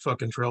a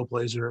fucking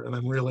trailblazer, and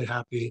I'm really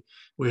happy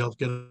we helped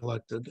get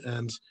elected,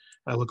 and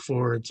I look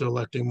forward to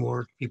electing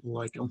more people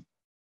like him.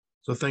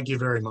 So thank you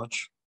very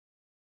much.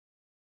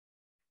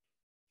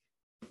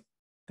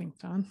 Thanks,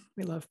 John.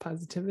 We love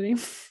positivity.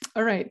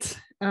 All right.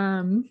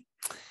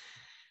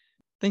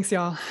 Thanks,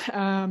 y'all.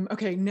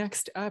 Okay,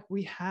 next up,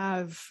 we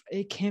have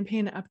a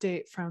campaign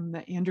update from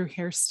the Andrew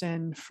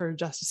Hairston for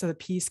Justice of the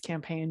Peace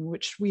campaign,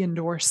 which we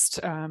endorsed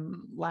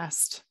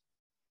last,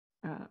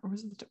 or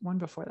was it the one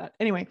before that?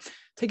 Anyway,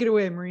 take it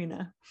away,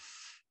 Marina.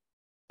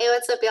 Hey,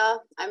 what's up,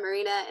 y'all? I'm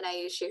Marina, and I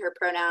use she, her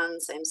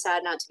pronouns. I'm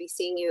sad not to be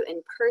seeing you in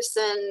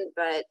person,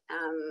 but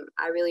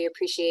I really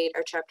appreciate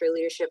our chapter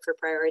leadership for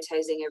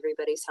prioritizing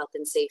everybody's health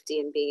and safety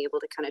and being able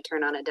to kind of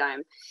turn on a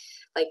dime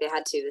like they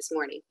had to this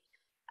morning.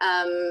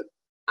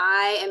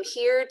 I am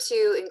here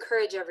to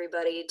encourage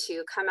everybody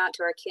to come out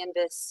to our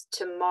canvas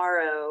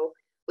tomorrow,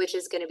 which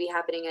is going to be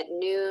happening at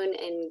noon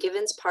in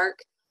Givens Park.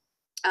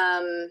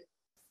 And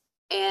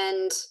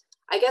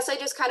I guess I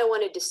just kind of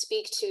wanted to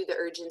speak to the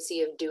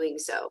urgency of doing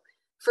so.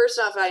 First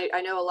off,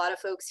 I know a lot of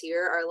folks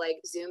here are like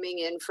zooming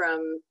in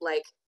from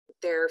like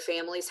their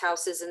families'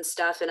 houses and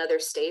stuff in other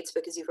states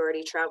because you've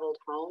already traveled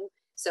home.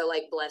 So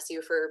like, bless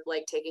you for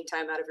like taking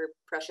time out of your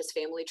precious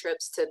family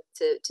trips to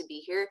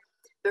be here.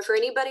 But for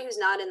anybody who's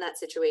not in that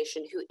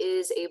situation, who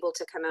is able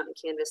to come out and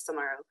canvass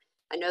tomorrow,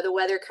 I know the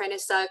weather kind of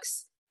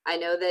sucks. I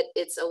know that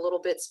it's a little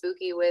bit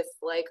spooky with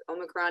like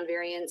Omicron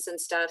variants and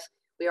stuff.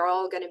 We are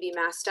all going to be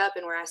masked up,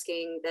 and we're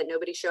asking that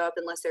nobody show up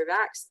unless they're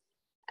vaxxed.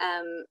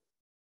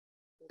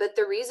 But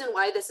the reason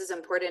why this is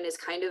important is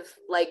kind of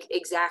like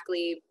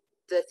exactly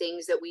the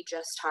things that we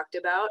just talked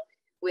about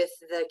with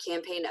the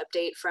campaign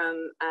update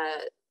from,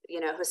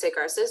 Jose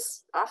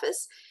Garza's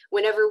office.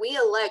 Whenever we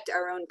elect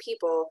our own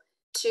people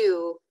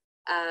to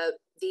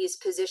these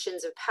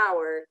positions of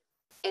power,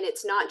 and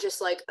it's not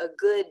just like a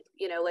good,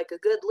 like a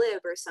good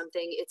lib or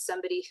something, it's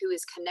somebody who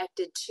is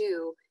connected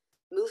to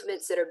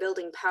movements that are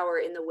building power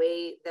in the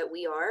way that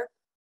we are.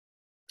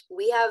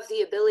 We have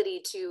the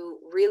ability to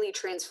really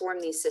transform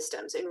these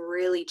systems and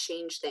really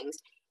change things.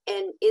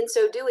 And in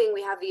so doing,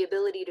 we have the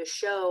ability to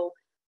show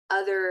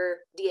other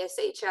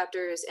DSA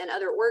chapters and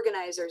other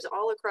organizers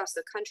all across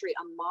the country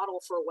a model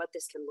for what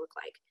this can look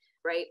like,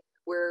 right?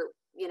 Where,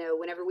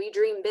 whenever we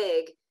dream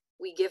big,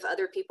 we give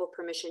other people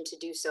permission to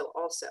do so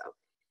also.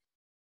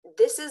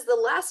 This is the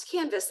last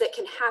canvas that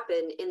can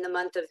happen in the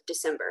month of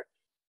December.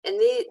 And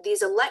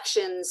these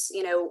elections,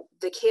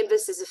 the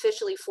canvas is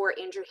officially for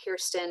Andrew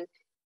Hairston,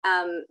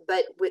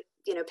 but with,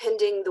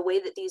 pending the way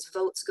that these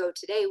votes go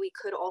today, we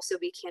could also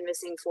be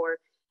canvassing for,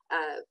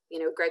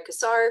 Greg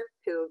Kassar,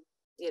 who,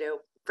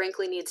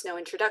 frankly needs no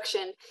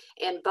introduction,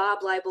 and Bob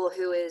Leibel,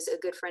 who is a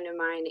good friend of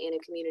mine and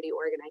a community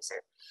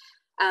organizer.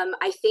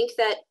 I think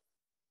that,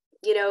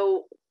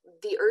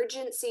 the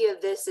urgency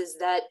of this is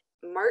that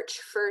March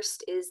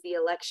 1st is the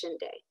election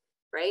day,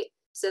 right?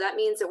 So that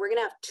means that we're going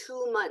to have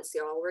 2 months,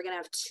 y'all. We're going to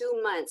have 2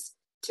 months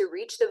to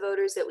reach the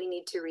voters that we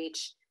need to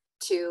reach,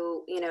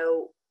 to,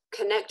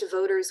 connect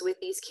voters with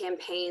these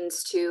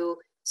campaigns, to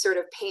sort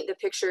of paint the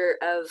picture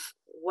of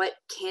what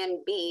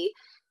can be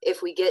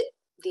if we get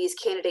these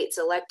candidates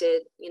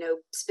elected,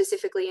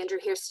 specifically Andrew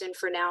Hairston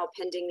for now,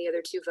 pending the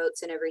other 2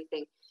 votes and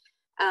everything.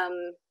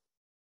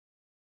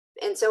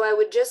 And so I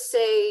would just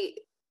say,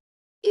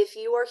 if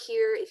you are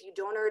here, if you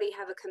don't already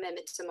have a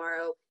commitment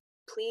tomorrow,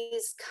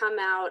 please come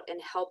out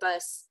and help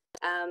us,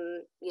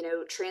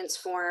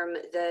 transform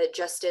the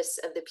justice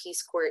of the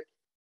peace court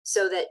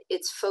so that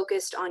it's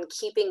focused on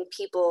keeping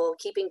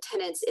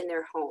tenants in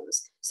their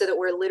homes, so that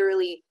we're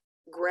literally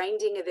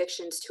grinding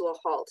evictions to a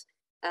halt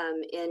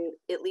in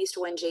at least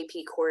one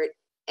JP court.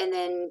 And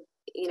then,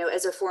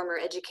 as a former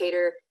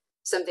educator,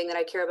 something that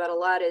I care about a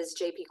lot is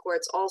JP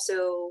courts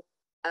also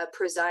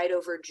preside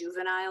over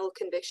juvenile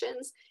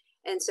convictions.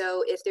 And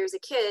so if there's a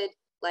kid,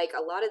 like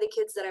a lot of the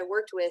kids that I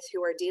worked with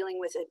who are dealing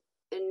with an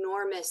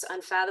enormous,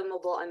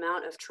 unfathomable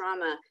amount of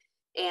trauma,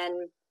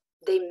 and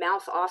they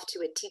mouth off to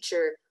a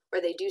teacher or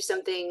they do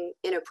something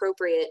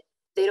inappropriate,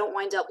 they don't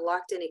wind up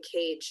locked in a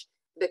cage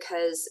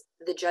because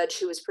the judge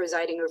who was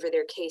presiding over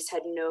their case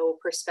had no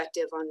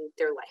perspective on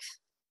their life.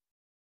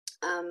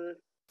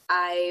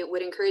 I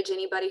would encourage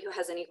anybody who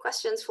has any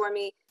questions for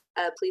me,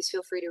 please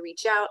feel free to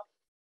reach out.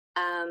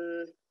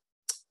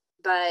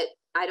 But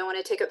I don't want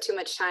to take up too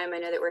much time. I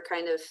know that we're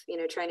kind of,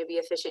 trying to be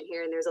efficient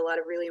here, and there's a lot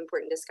of really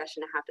important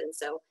discussion to happen.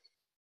 So,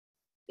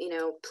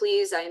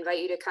 please, I invite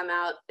you to come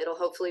out. It'll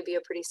hopefully be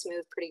a pretty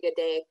smooth, pretty good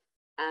day.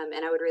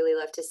 And I would really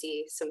love to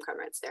see some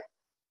comrades there.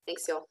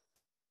 Thanks, y'all.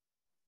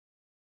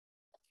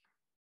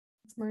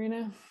 Thanks,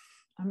 Marina.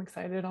 I'm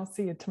excited. I'll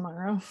see you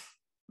tomorrow.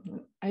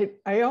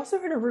 I also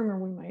heard a rumor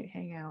we might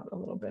hang out a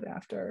little bit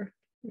after,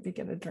 maybe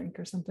get a drink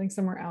or something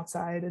somewhere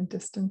outside and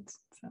distance.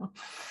 So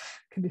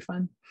could be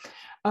fun.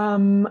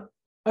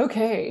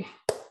 Okay.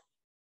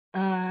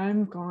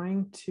 I'm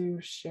going to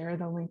share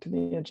the link to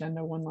the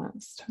agenda one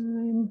last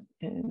time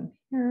in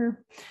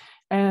here.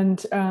 And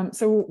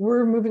so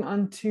we're moving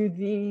on to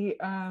the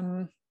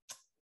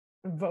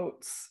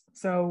votes.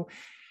 So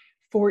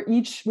For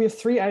each, we have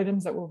 3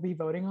 items that we'll be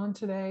voting on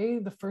today.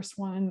 The first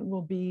one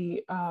will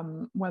be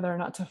whether or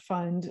not to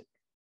fund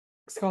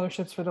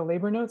scholarships for the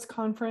Labor Notes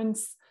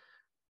Conference,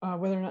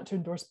 whether or not to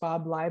endorse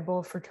Bob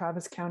Leibel for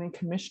Travis County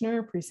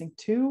Commissioner, Precinct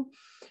 2,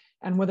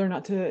 and whether or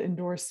not to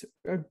endorse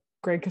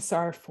Greg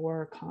Kassar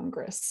for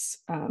Congress.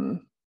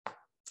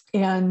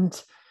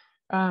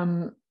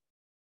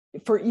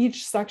 For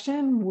each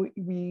section,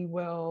 we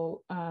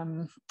will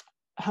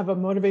have a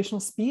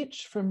motivational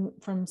speech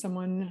from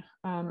someone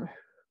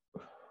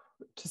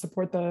to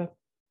support the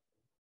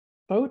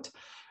vote.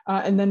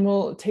 And then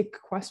we'll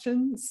take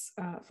questions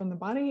from the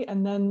body,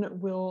 and then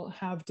we'll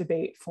have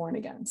debate for and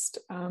against.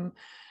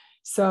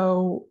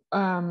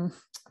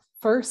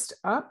 First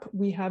up,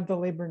 we have the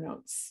Labor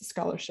Notes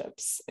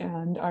scholarships,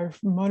 and our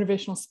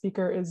motivational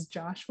speaker is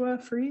Joshua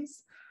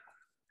Fries.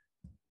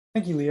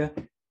 Thank you, Leah.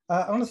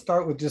 I want to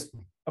start with just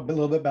a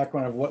little bit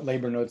background of what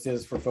Labor Notes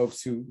is for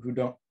folks who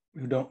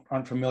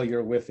aren't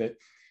familiar with it.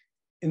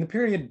 In the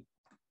period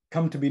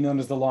come to be known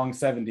as the long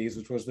 70s,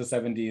 which was the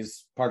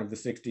 70s, part of the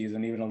 60s,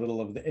 and even a little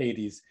of the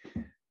 80s,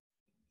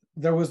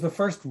 there was the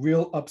first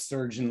real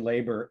upsurge in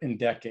labor in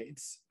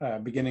decades,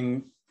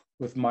 beginning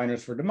with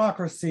Miners for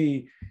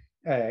Democracy,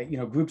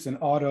 groups in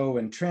auto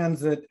and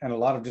transit, and a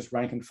lot of just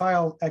rank and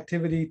file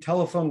activity,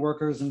 telephone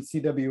workers and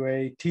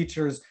CWA,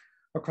 teachers.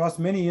 Across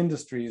many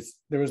industries,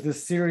 there was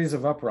this series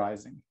of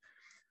uprising.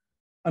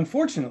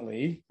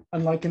 Unfortunately,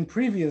 unlike in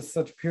previous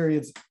such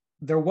periods,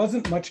 there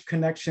wasn't much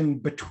connection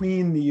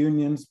between the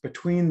unions,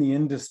 between the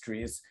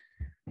industries,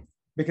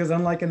 because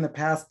unlike in the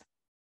past,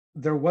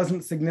 there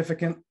wasn't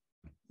significant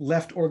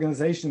left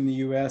organization in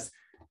the US,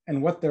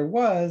 and what there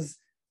was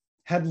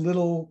had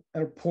little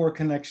or poor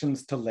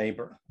connections to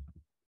labor.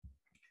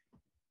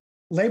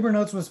 Labor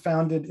Notes was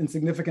founded in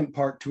significant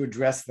part to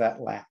address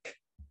that lack.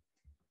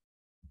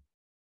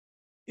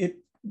 It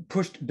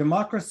pushed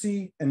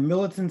democracy and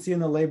militancy in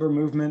the labor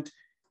movement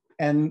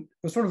and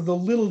was sort of the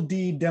little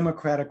d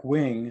democratic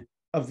wing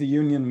of the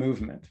union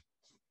movement.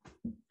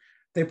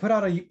 They put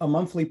out a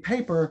monthly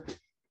paper,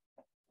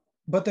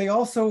 but they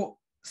also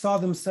saw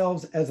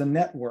themselves as a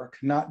network,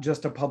 not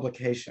just a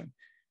publication.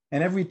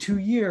 And every 2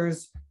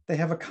 years, they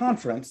have a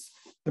conference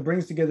that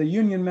brings together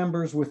union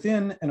members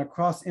within and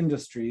across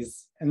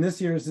industries. And this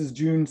year's is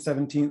June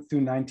 17th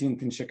through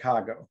 19th in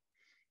Chicago.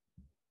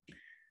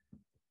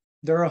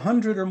 There are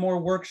 100 or more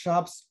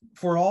workshops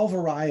for all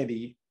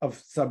variety of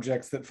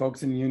subjects that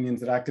folks in unions,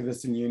 that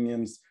activists in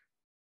unions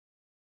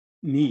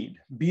need.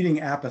 Beating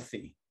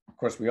apathy. Of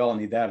course, we all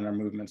need that in our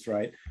movements,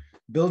 right?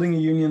 Building a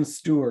union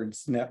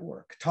stewards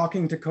network,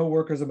 talking to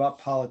coworkers about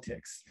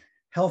politics,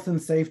 health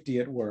and safety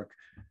at work,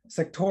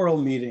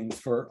 sectoral meetings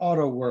for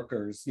auto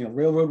workers,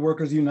 Railroad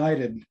Workers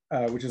United,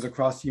 which is a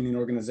cross-union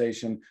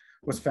organization,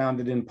 was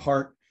founded in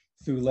part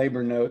through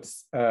Labor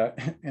Notes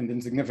and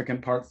in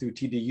significant part through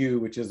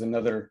TDU, which is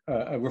another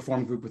a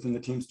reform group within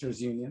the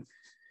Teamsters Union.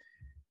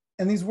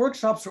 And these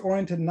workshops are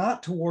oriented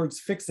not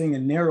towards fixing a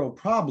narrow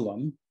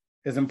problem,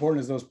 as important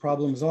as those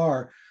problems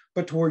are,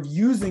 but toward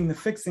using the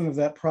fixing of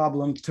that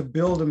problem to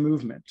build a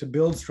movement, to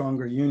build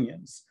stronger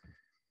unions.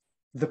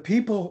 The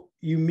people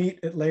you meet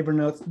at Labor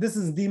Notes, this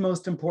is the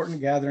most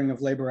important gathering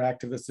of labor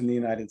activists in the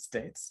United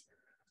States.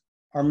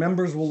 Our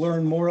members will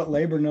learn more at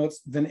Labor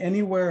Notes than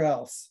anywhere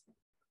else,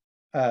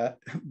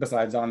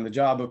 besides on the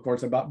job, of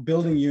course, about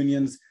building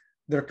unions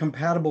that are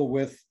compatible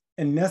with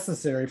and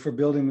necessary for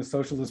building the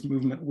socialist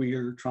movement we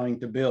are trying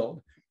to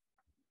build.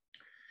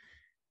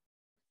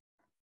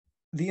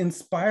 The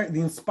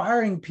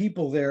inspiring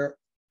people there,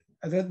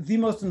 the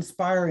most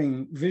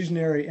inspiring,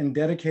 visionary, and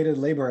dedicated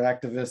labor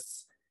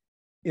activists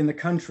in the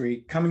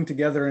country coming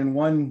together in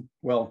one,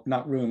 well,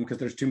 not room, because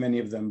there's too many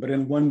of them, but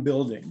in one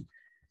building.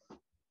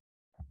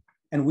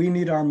 And we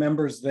need our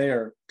members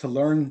there to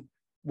learn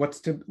what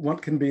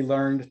can be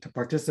learned, to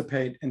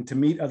participate, and to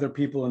meet other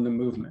people in the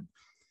movement.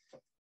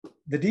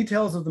 The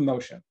details of the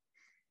motion.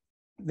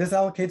 This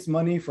allocates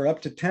money for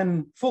up to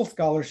 10 full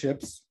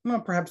scholarships,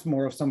 perhaps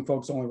more if some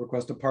folks only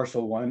request a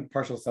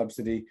partial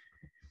subsidy.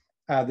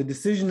 The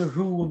decision of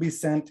who will be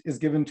sent is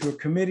given to a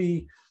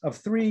committee of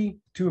 3,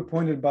 2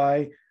 appointed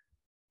by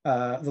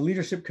the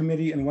leadership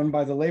committee and 1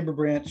 by the labor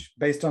branch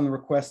based on the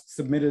requests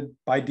submitted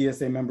by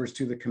DSA members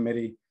to the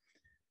committee.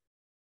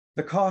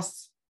 The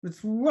costs, it's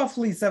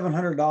roughly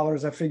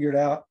 $700 I figured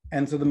out.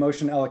 And so the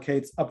motion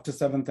allocates up to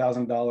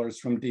 $7,000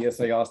 from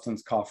DSA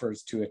Austin's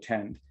coffers to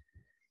attend.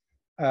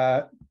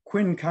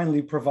 Quinn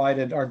kindly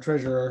provided our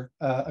treasurer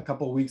a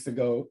couple of weeks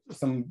ago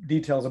some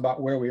details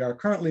about where we are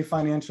currently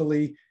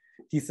financially.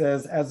 He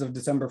says, as of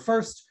December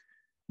 1st,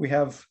 we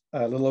have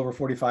a little over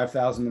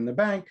 45,000 in the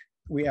bank.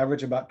 We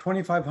average about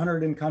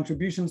 2,500 in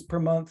contributions per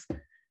month.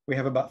 We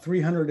have about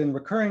 300 in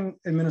recurring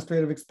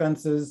administrative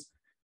expenses.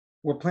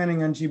 We're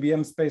planning on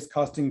GBM space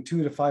costing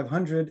 $200 to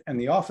 $500 and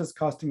the office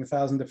costing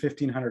 $1,000 to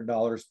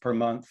 $1,500 per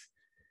month.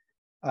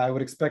 I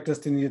would expect us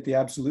to need at the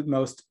absolute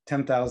most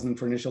 $10,000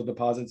 for initial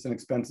deposits and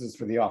expenses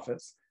for the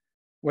office.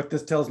 What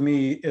this tells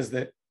me is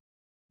that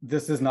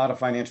this is not a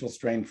financial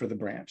strain for the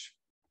branch.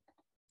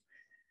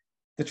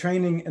 The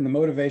training and the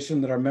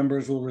motivation that our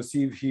members will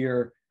receive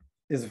here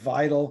is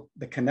vital.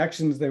 The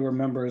connections they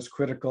remember is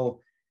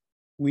critical.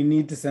 We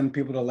need to send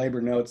people to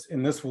labor notes,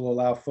 and this will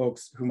allow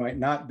folks who might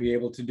not be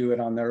able to do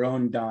it on their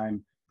own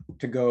dime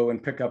to go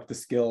and pick up the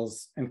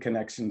skills and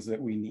connections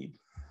that we need.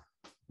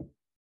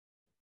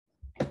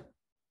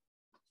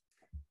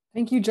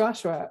 Thank you,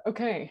 Joshua.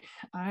 Okay,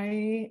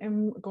 I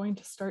am going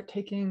to start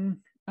taking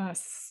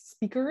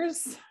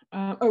speakers.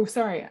 Oh,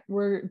 sorry,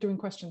 we're doing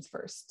questions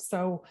first.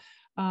 So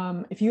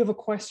if you have a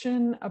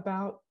question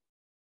about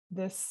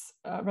this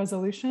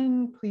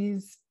resolution,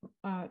 please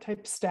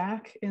type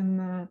stack in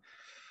the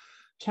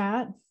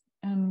chat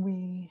and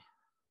we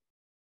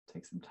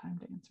take some time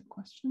to answer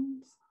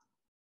questions.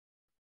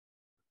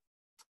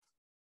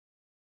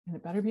 And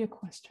it better be a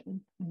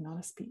question and not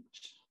a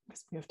speech,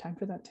 because we have time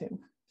for that too.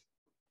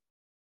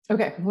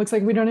 Okay, looks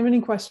like we don't have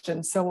any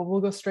questions, so we'll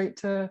go straight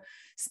to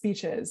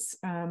speeches.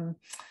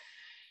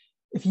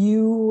 If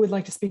you would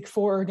like to speak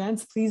for or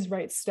against, please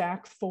write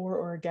stack for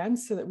or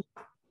against so that we...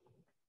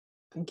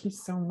 Thank you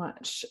so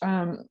much.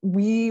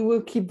 We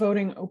will keep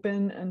voting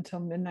open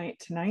until midnight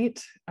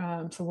tonight,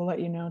 so we'll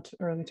let you know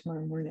early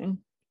tomorrow morning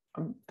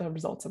the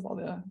results of all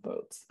the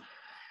votes.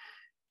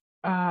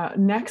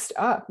 Next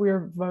up, we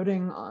are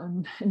voting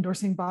on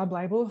endorsing Bob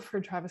Leibel for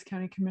Travis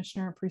County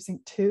Commissioner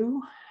Precinct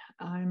 2.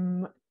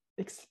 I'm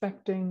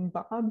expecting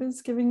Bob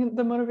is giving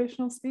the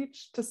motivational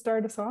speech to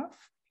start us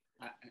off.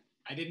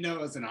 I didn't know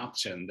it was an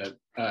option that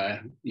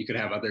you could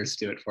have others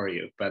do it for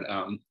you, but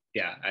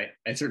yeah,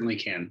 I certainly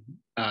can.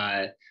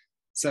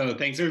 So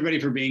thanks everybody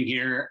for being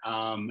here.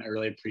 I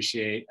really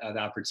appreciate the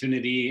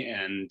opportunity,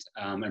 and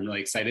I'm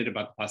really excited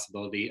about the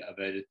possibility of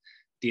a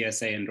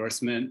DSA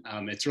endorsement.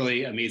 It's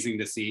really amazing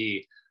to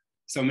see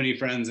so many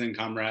friends and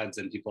comrades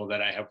and people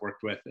that I have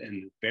worked with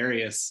in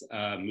various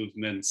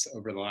movements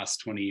over the last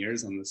 20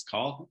 years on this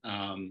call.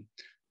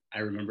 I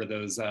remember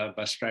those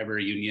bus driver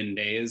union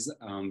days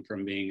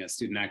from being a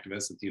student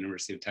activist at the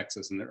University of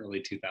Texas in the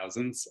early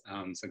 2000s.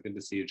 So good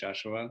to see you,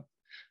 Joshua.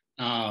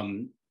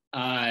 And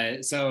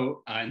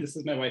this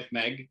is my wife,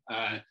 Meg,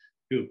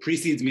 who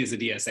precedes me as a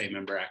DSA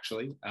member,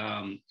 actually.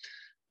 So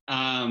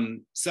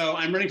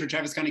I'm running for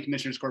Travis County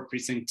Commissioners Court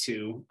Precinct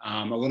 2.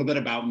 A little bit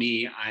about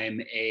me: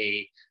 I'm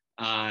a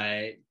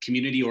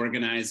community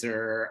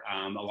organizer,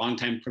 a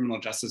longtime criminal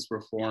justice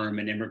reform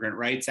and immigrant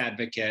rights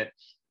advocate.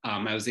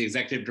 I was the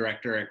executive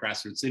director at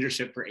Grassroots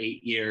Leadership for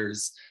 8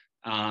 years.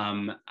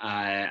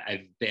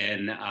 I've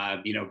been,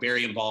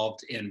 very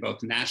involved in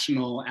both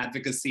national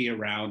advocacy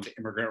around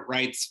immigrant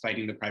rights,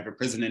 fighting the private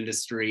prison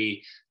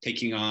industry,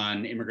 taking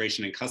on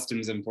immigration and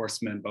customs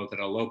enforcement, both at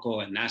a local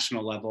and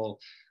national level,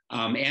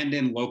 and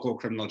in local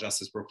criminal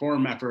justice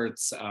reform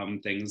efforts,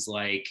 things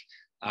like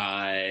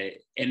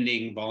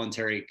ending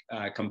voluntary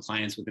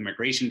compliance with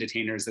immigration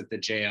detainers at the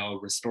jail,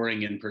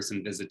 restoring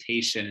in-person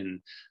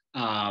visitation,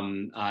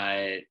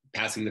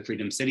 passing the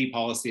Freedom City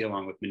policy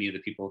along with many of the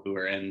people who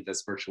are in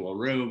this virtual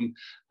room.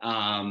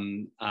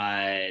 And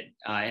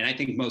I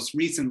think most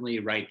recently,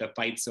 right, the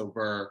fights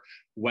over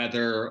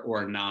whether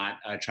or not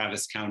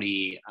Travis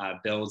County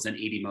builds an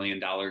 $80 million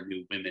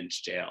new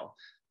women's jail.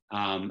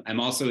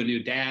 I'm also a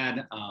new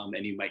dad,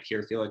 and you might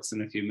hear Felix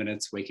in a few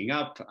minutes waking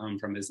up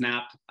from his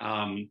nap.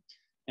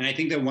 And I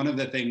think that one of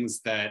the things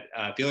that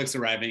Felix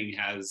arriving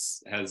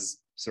has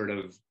sort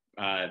of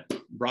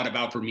brought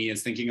about for me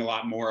is thinking a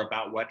lot more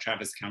about what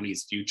Travis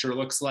County's future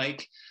looks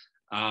like.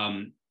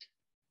 And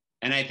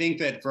I think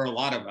that for a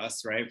lot of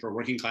us, right, for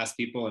working class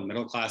people and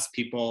middle class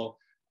people,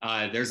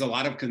 there's a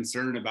lot of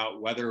concern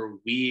about whether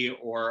we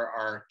or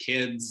our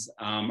kids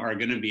are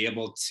going to be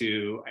able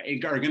to,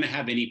 are going to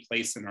have any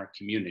place in our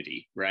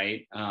community,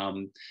 right?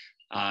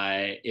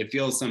 It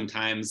feels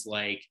sometimes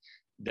like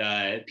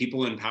the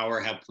people in power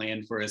have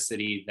planned for a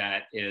city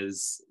that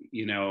is,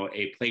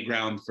 a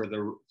playground for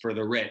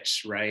the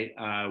rich, right?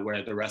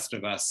 Where the rest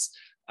of us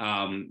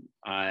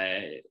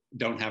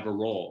don't have a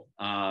role.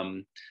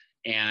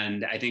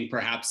 And I think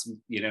perhaps,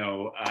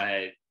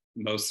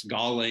 most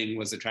galling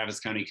was the Travis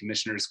County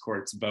Commissioners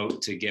Court's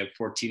vote to give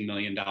 $14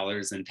 million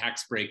in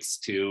tax breaks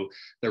to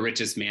the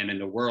richest man in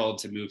the world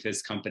to move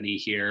his company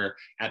here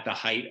at the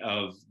height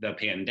of the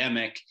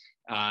pandemic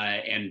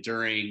and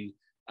during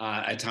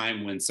a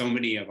time when so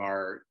many of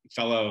our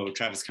fellow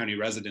Travis County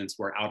residents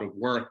were out of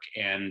work.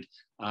 And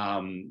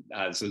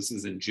so this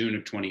is in June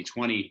of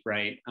 2020,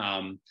 right?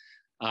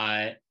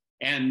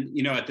 And,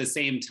 at the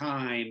same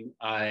time,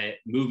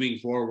 moving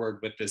forward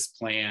with this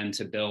plan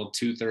to build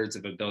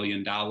 2/3 $1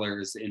 billion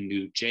in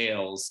new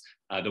jails,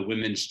 the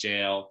women's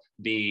jail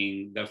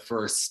being the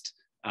first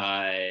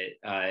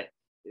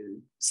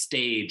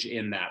stage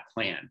in that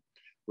plan,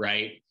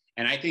 right?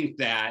 And I think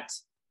that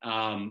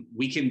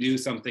we can do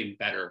something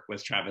better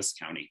with Travis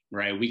County,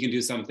 right? We can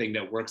do something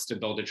that works to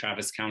build a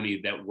Travis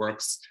County that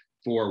works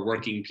for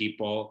working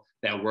people,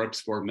 that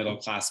works for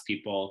middle-class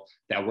people,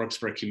 that works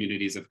for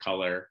communities of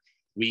color.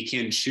 We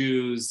can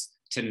choose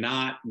to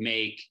not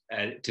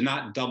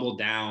double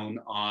down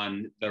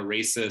on the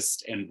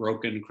racist and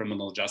broken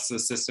criminal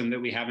justice system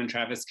that we have in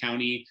Travis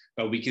County,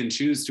 but we can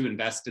choose to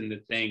invest in the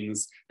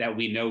things that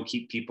we know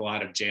keep people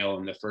out of jail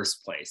in the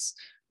first place.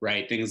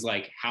 right? Things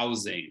like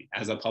housing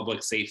as a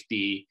public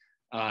safety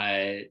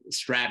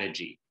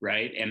strategy,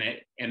 right?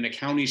 And the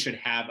county should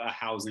have a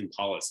housing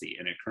policy,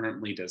 and it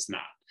currently does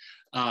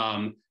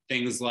not.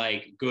 Things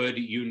like good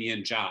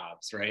union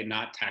jobs, right?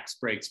 Not tax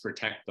breaks for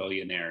tech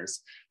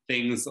billionaires.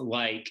 Things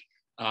like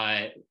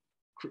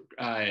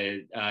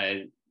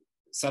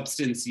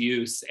substance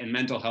use and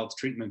mental health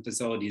treatment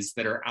facilities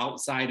that are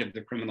outside of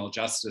the criminal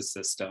justice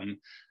system.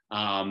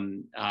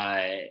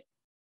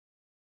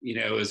 You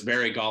know, it was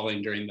very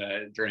galling during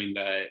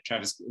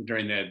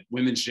the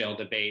women's jail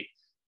debate,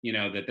 you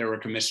know, that there were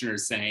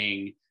commissioners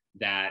saying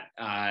that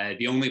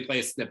the only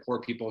place that poor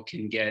people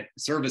can get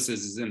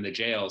services is in the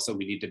jail, so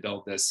we need to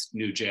build this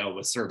new jail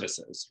with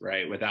services,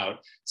 right? Without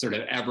sort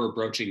of ever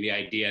broaching the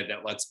idea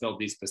that let's build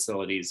these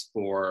facilities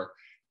for,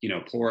 you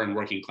know, poor and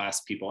working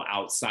class people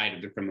outside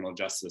of the criminal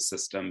justice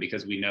system,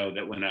 because we know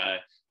that when a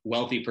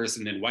wealthy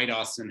person in White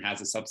Austin has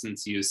a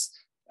substance use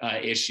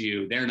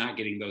issue, they're not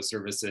getting those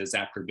services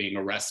after being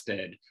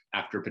arrested,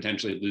 after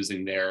potentially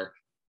losing their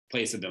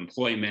place of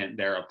employment,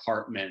 their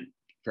apartment,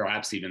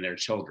 perhaps even their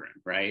children,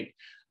 right?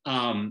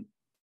 And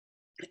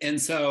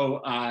so,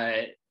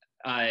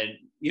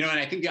 you know, and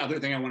I think the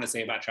other thing I want to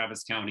say about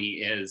Travis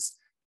County is,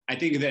 I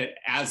think that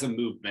as a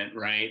movement,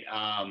 right,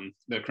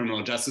 the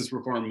criminal justice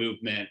reform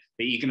movement,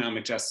 the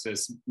economic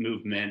justice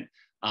movement,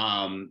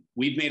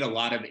 we've made a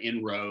lot of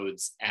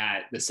inroads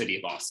at the city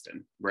of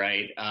Austin,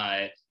 right?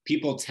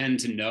 People tend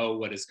to know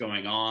what is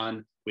going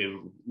on. We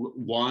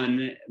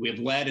have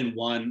led and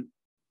won,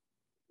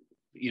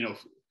 you know,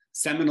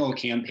 seminal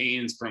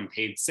campaigns from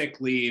paid sick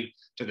leave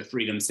to the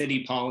Freedom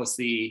City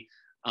policy.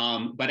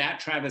 But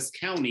at Travis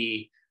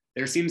County,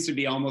 there seems to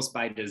be, almost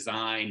by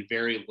design,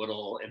 very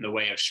little in the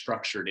way of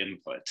structured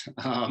input.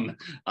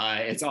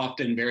 It's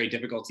often very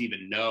difficult to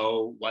even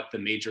know what the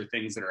major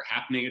things that are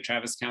happening at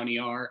Travis County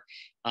are.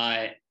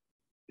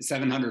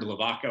 700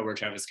 Lavaca, where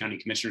Travis County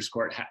Commissioners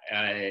Court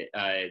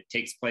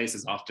takes place,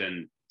 is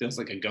often feels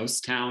like a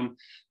ghost town.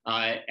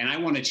 And I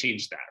want to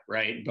change that,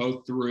 right?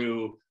 Both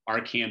through our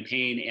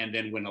campaign and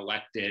then when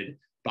elected,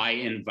 by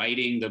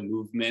inviting the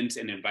movement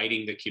and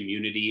inviting the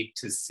community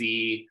to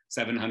see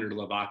 700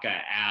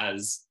 Lavaca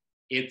as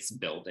its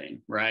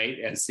building, right?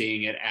 As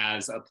seeing it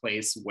as a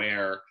place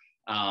where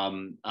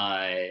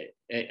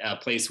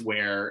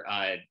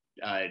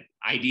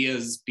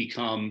ideas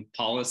become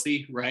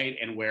policy, right?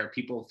 And where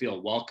people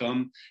feel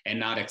welcome and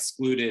not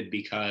excluded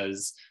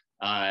because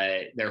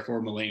they're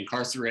formerly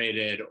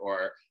incarcerated,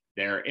 or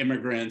they're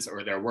immigrants,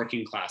 or they're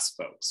working class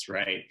folks,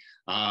 right?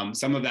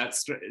 Some of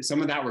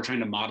that we're trying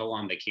to model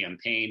on the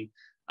campaign.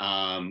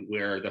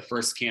 We're the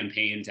first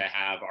campaign to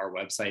have our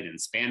website in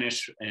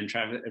Spanish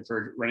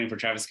for running for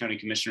Travis County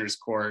Commissioners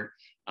Court.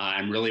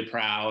 I'm really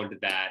proud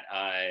that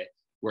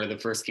we're the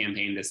first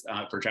campaign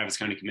for Travis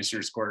County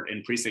Commissioners Court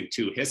in Precinct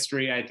 2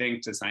 history, I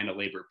think, to sign a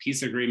labor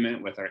peace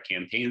agreement with our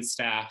campaign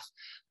staff.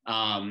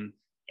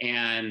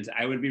 And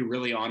I would be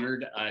really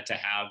honored to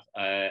have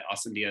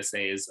Austin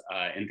DSA's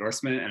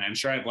endorsement. And I'm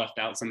sure I've left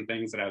out some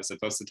things that I was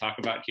supposed to talk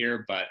about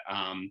here, but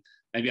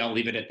maybe I'll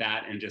leave it at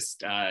that and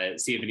just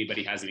see if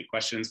anybody has any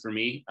questions for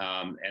me.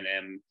 And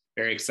I'm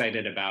very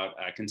excited about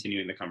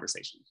continuing the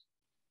conversation.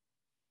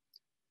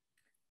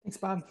 Thanks,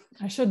 Bob.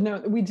 I should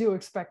note that we do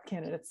expect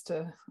candidates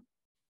to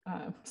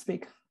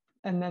speak,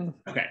 and then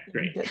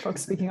get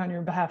folks speaking on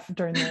your behalf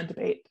during the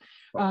debate.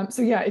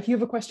 So yeah, if you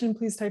have a question,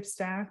 please type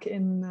stack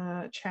in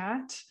the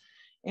chat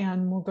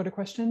and we'll go to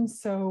questions.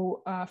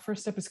 So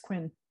first up is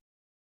Quinn.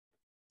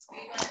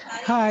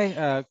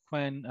 Hi,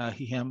 Quinn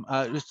Hehem.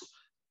 Just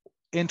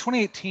in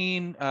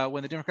 2018,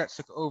 when the Democrats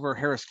took over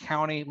Harris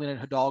County, Lena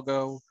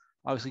Hidalgo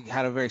obviously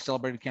had a very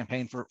celebrated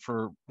campaign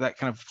for that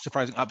kind of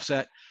surprising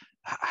upset.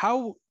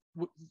 How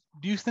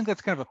do you think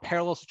that's kind of a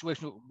parallel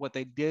situation with what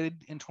they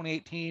did in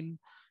 2018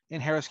 in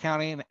Harris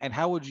County, and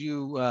how would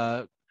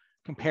you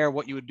compare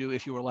what you would do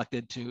if you were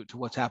elected to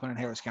what's happened in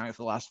Harris County for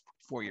the last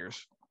 4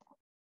 years?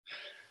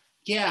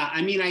 Yeah,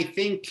 I mean, I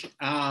think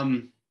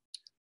the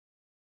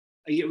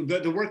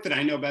work that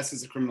I know best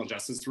is the criminal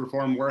justice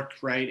reform work,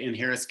 right, in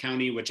Harris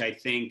County, which I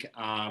think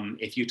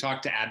if you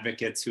talk to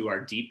advocates who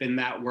are deep in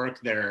that work,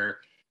 there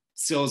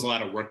still is a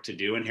lot of work to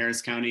do in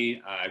Harris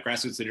County.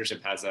 Grassroots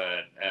Leadership has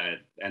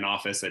an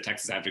office, a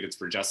Texas Advocates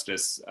for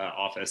Justice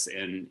office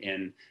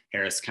in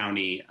Harris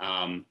County.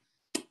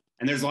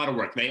 And there's a lot of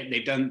work.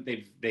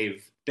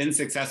 They've been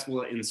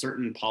successful in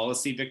certain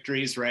policy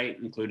victories, right,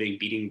 including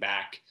beating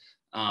back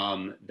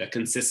the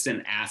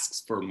consistent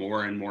asks for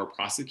more and more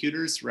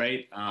prosecutors,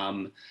 right?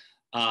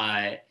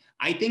 I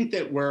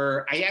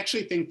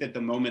actually think that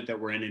the moment that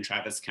we're in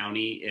Travis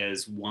County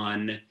is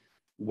one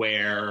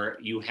where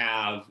you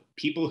have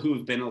people who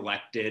have been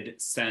elected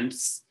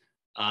since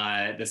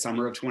the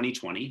summer of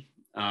 2020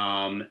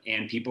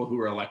 and people who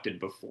were elected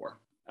before.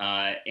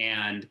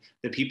 And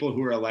the people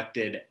who were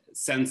elected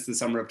since the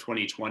summer of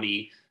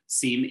 2020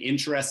 seem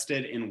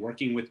interested in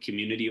working with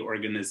community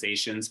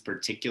organizations,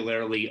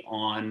 particularly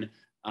on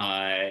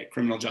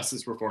criminal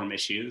justice reform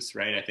issues,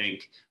 right? I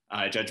think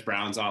Judge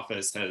Brown's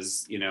office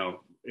has,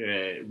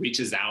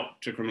 reaches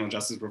out to criminal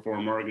justice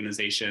reform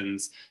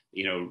organizations,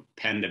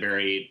 penned a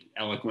very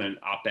eloquent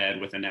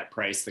op-ed with Annette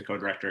Price, the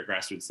co-director at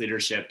Grassroots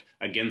Leadership,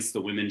 against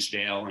the women's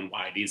jail and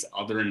why these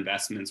other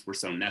investments were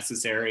so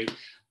necessary.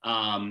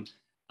 And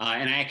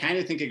I kind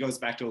of think it goes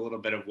back to a little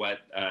bit of what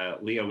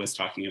Leah was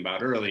talking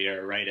about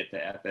earlier, right?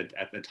 At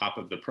the top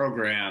of the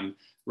program,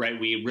 right?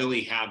 We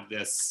really have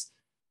this,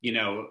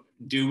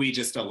 do we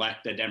just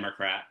elect a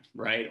Democrat,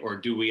 right? Or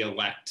do we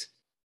elect,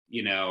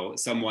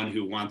 someone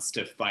who wants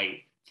to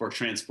fight for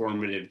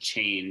transformative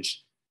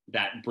change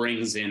that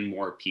brings in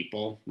more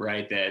people,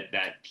 right?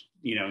 That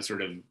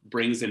sort of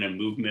brings in a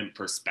movement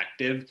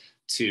perspective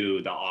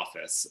to the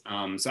office.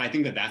 So I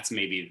think that's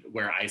maybe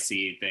where I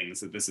see things,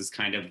 that this is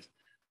kind of,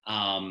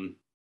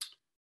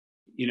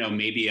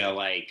 maybe a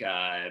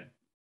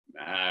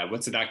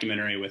what's the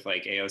documentary with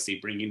like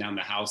AOC bringing down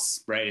the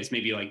house, right? It's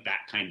maybe like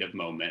that kind of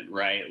moment,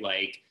 right?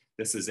 Like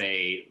this is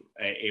a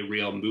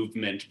real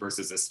movement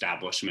versus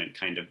establishment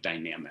kind of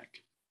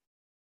dynamic.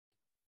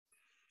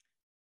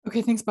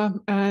 Okay, thanks,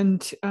 Bob.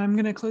 And I'm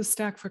going to close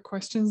stack for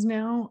questions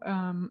now.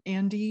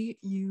 Andy,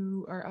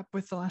 you are up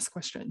with the last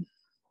question.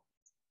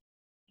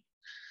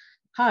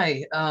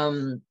 Hi.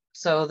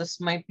 So this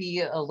might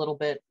be a little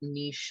bit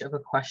niche of a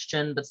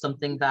question, but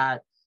something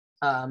that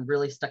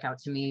really stuck out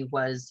to me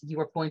was you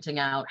were pointing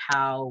out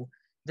how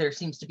there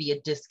seems to be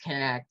a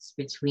disconnect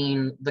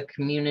between the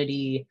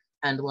community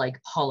and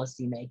like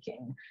policy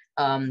making,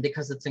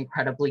 because it's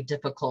incredibly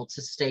difficult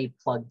to stay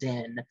plugged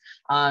in.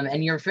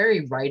 And you're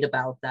very right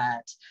about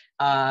that.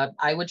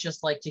 I would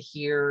just like to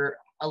hear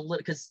a little,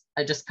 because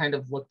I just kind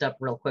of looked up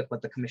real quick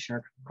what the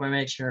Commissioner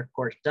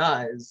Court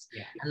does,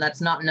 and that's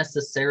not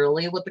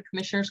necessarily what the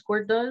Commissioner's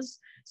Court does.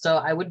 So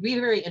I would be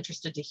very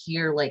interested to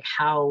hear like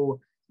how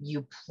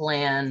you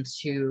plan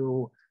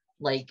to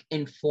like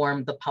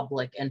inform the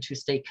public and to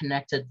stay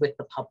connected with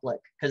the public,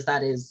 because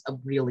that is a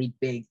really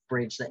big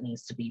bridge that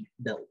needs to be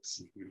built.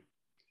 Mm-hmm.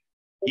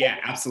 Yeah,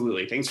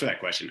 absolutely. Thanks for that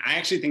question. I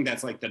actually think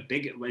that's like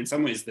in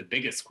some ways, the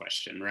biggest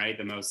question, right?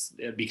 The most,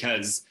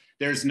 because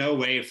there's no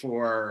way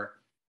for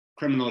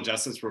criminal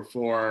justice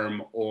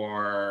reform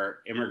or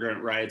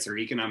immigrant rights or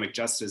economic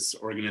justice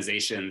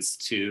organizations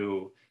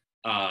to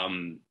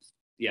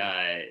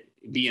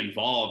be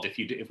involved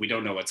if we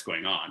don't know what's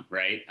going on,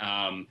 right?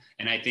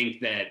 And I think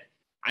that,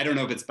 I don't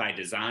know if it's by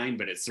design,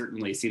 but it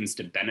certainly seems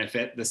to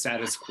benefit the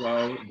status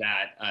quo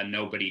that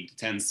nobody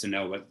tends to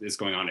know what is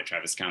going on at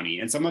Travis County.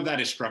 And some of that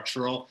is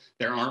structural.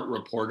 There aren't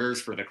reporters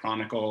for the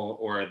Chronicle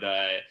or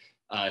the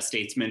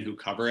Statesman who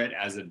cover it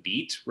as a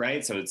beat,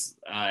 right? So it's,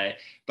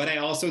 but I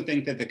also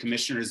think that the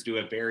commissioners do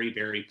a very,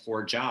 very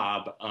poor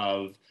job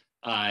of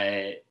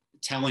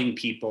telling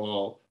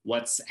people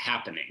what's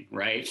happening,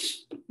 right?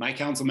 My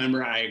council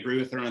member, I agree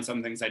with her on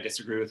some things, I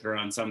disagree with her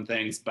on some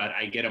things, but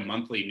I get a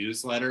monthly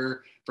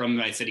newsletter from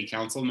my city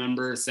council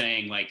member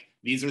saying like,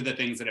 these are the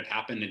things that have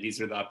happened and these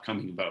are the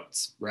upcoming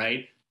votes,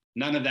 right?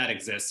 None of that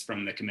exists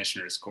from the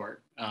Commissioner's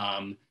Court.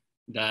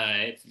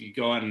 If you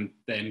go on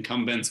the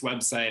incumbent's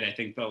website, I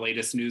think the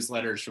latest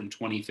newsletter is from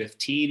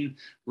 2015,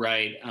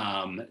 right?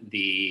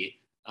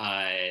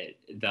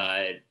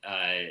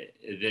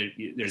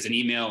 There's an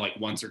email like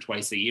once or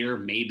twice a year,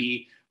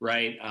 maybe,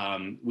 right?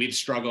 We've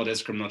struggled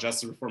as criminal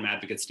justice reform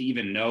advocates to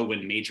even know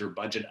when major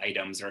budget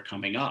items are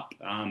coming up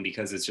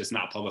because it's just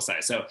not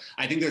publicized. So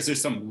I think there's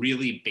just some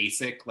really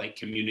basic like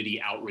community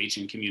outreach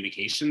and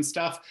communication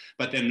stuff,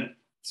 but then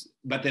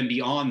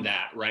beyond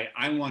that, right?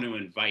 I want to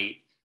invite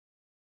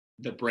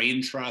the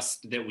brain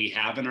trust that we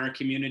have in our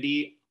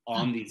community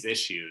on these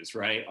issues,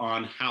 right?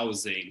 On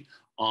housing,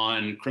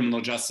 on criminal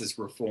justice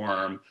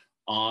reform,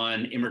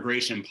 on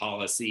immigration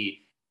policy,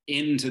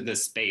 into the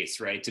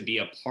space, right? To be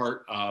a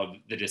part of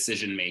the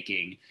decision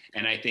making.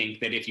 And I think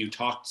that if you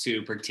talk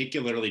to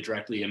particularly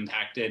directly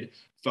impacted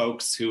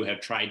folks who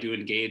have tried to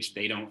engage,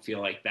 they don't feel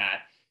like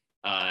that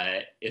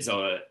is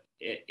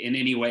in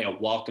any way a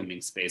welcoming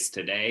space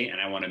today.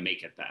 And I want to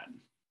make it that.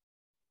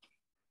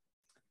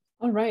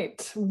 All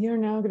right, we are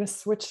now going to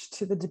switch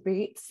to the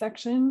debate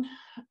section.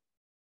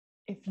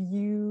 If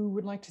you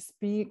would like to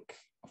speak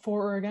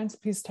for or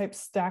against, please type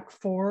stack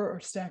for or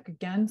stack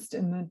against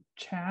in the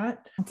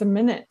chat. It's a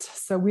minute.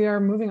 So we are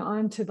moving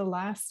on to the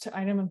last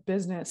item of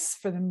business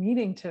for the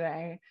meeting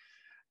today.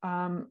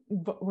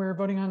 But we're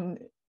voting on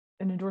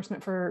an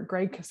endorsement for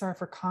Greg Casar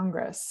for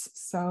Congress.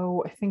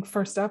 So I think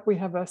first up, we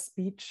have a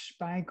speech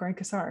by Greg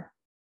Casar.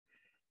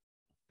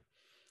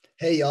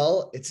 Hey,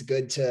 y'all. It's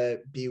good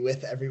to be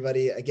with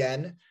everybody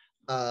again.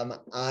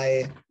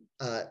 I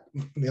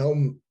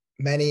know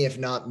many, if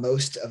not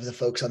most, of the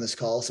folks on this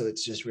call, so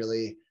it's just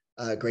really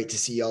great to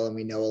see y'all, and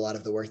we know a lot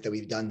of the work that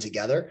we've done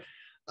together.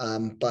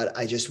 But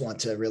I just want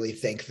to really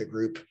thank the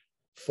group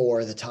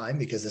for the time,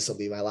 because this will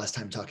be my last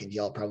time talking to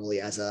y'all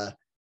probably as a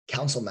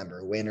council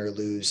member, win or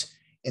lose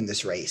in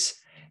this race.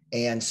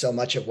 And so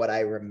much of what I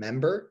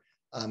remember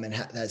and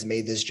has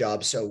made this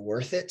job so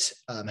worth it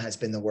has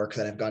been the work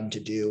that I've gotten to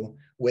do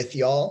with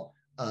y'all,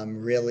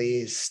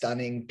 really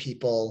stunning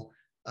people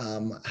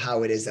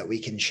how it is that we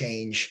can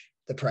change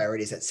the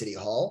priorities at City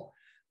Hall.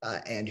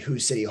 and who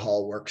City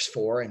Hall works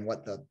for and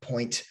what the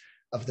point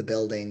of the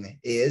building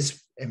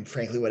is, and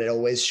frankly, what it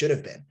always should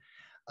have been.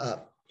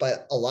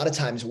 But a lot of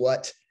times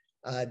what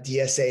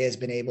DSA has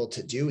been able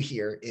to do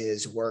here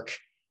is work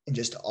in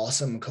just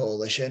awesome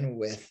coalition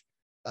with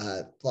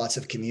lots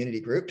of community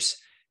groups,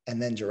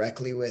 and then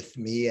directly with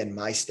me and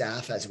my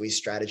staff as we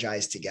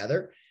strategize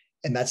together.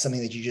 And that's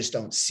something that you just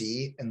don't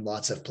see in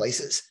lots of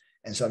places.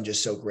 And so I'm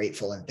just so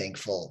grateful and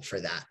thankful for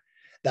that.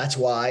 That's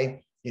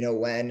why, you know,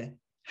 when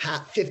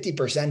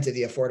 50% of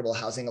the affordable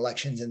housing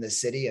elections in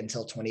this city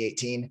until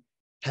 2018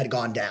 had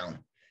gone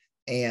down,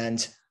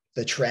 and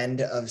the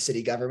trend of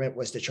city government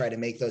was to try to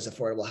make those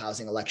affordable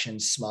housing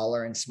elections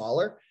smaller and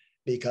smaller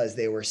because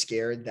they were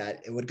scared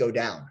that it would go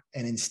down.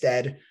 And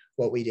instead,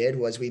 what we did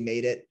was we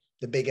made it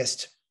the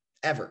biggest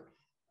ever,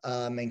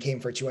 and came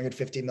for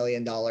 $250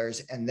 million,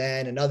 and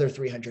then another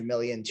 $300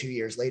 million 2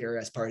 years later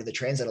as part of the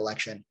transit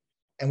election.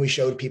 And we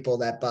showed people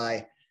that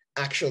by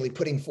actually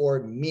putting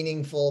forward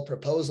meaningful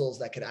proposals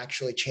that could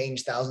actually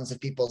change thousands of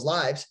people's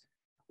lives,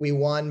 we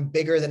won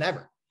bigger than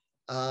ever.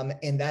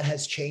 And that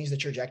has changed the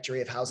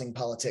trajectory of housing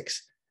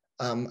politics.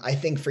 I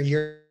think for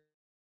years,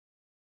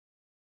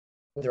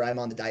 whether I'm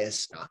on the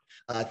dais,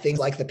 things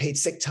like the paid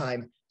sick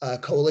time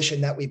coalition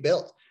that we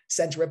built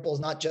sent ripples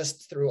not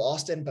just through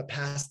Austin, but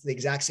past the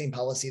exact same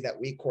policy that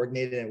we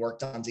coordinated and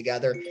worked on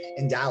together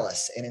in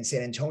Dallas and in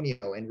San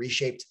Antonio, and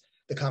reshaped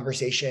the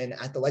conversation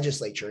at the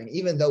legislature. And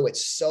even though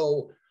it's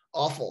so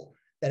awful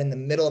that in the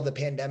middle of the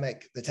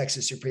pandemic, the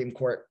Texas Supreme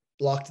Court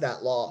blocked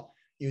that law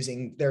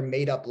using their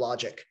made up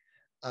logic,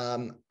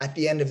 at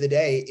the end of the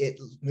day, it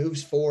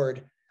moves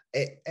forward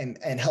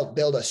and help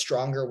build a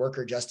stronger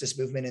worker justice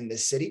movement in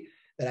this city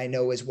that I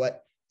know is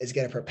what is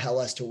going to propel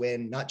us to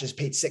win not just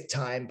paid sick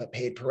time, but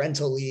paid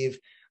parental leave,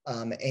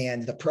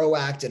 and the PRO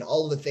Act and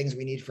all of the things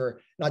we need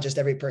for not just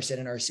every person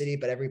in our city,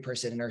 but every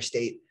person in our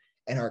state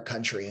and our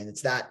country. And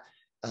it's that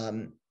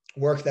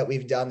work that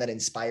we've done that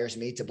inspires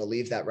me to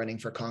believe that running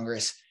for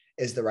Congress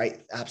is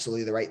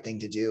absolutely the right thing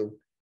to do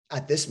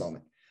at this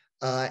moment.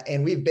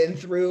 And we've been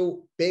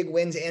through big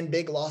wins and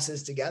big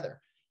losses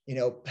together, you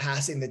know,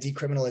 passing the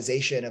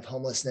decriminalization of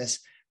homelessness,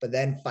 but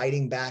then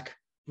fighting back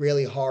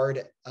really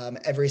hard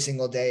every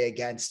single day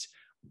against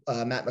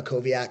Matt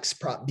Makoviak's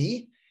Prop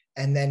B.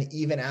 And then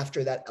even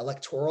after that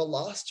electoral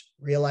loss,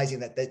 realizing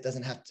that that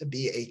doesn't have to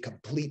be a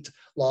complete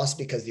loss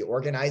because the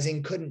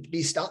organizing couldn't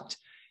be stopped,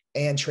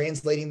 and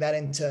translating that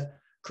into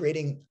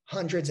creating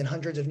hundreds and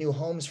hundreds of new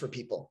homes for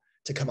people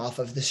to come off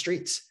of the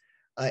streets.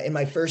 In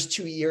my first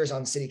 2 years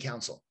on city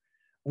council,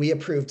 we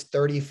approved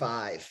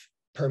 35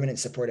 permanent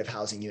supportive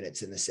housing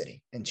units in the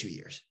city in 2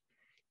 years.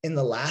 In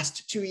the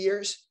last 2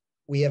 years,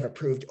 we have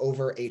approved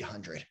over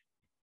 800.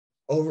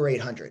 Over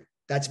 800.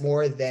 That's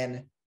more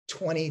than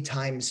 20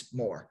 times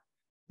more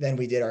than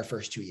we did our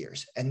first 2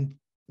 years. And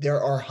there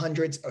are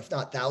hundreds, if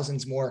not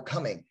thousands more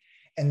coming.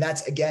 And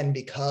that's, again,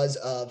 because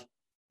of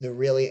the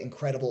really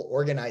incredible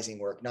organizing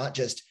work, not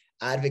just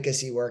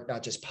advocacy work,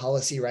 not just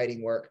policy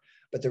writing work,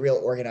 but the real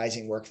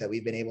organizing work that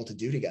we've been able to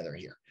do together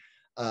here.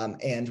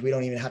 And we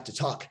don't even have to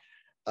talk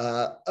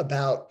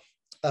about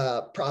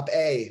Prop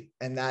A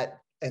and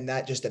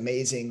that just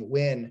amazing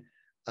win.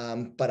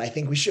 But I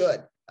think we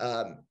should,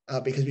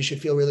 because we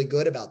should feel really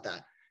good about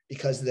that,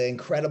 because the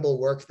incredible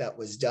work that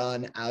was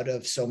done out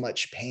of so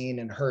much pain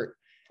and hurt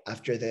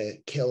after the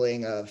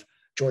killing of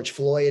George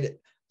Floyd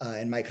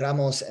and Mike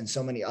Ramos and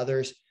so many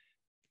others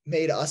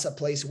made us a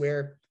place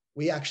where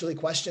we actually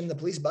questioned the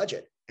police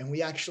budget, and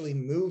we actually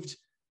moved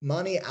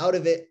money out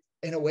of it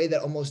in a way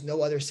that almost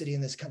no other city in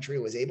this country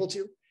was able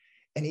to.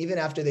 And even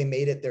after they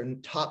made it their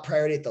top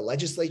priority at the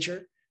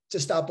legislature to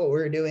stop what we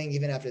were doing,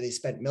 even after they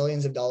spent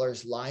millions of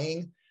dollars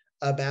lying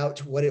about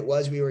what it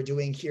was we were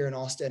doing here in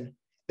Austin,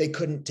 they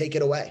couldn't take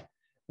it away.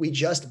 We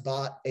just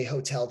bought a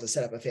hotel to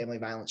set up a family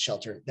violence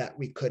shelter that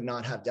we could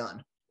not have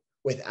done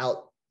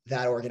without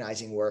that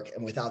organizing work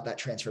and without that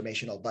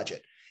transformational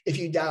budget. If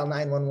you dial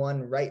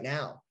 911 right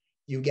now,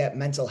 you get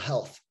mental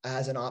health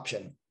as an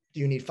option.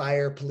 Do you need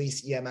fire,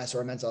 police, EMS,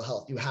 or mental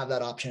health? You have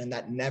that option, and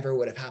that never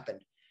would have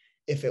happened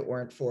if it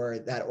weren't for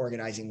that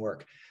organizing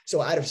work.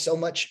 So out of so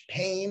much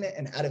pain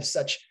and out of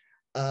such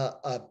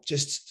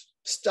just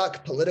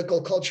stuck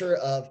political culture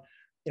of,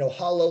 you know,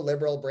 hollow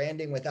liberal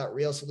branding without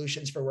real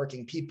solutions for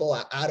working people,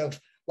 out of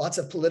lots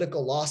of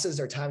political losses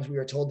or times we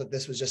were told that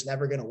this was just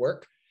never going to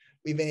work,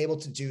 we've been able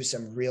to do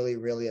some really,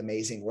 really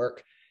amazing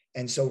work.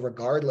 And so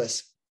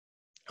regardless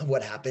of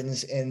what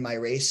happens in my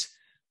race,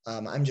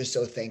 I'm just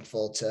so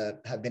thankful to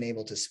have been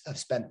able to have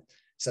spent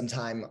some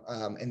time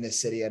in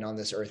this city and on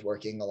this earth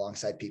working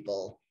alongside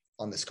people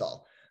on this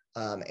call.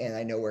 And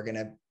I know we're going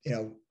to, you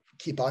know,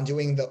 keep on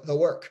doing the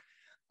work,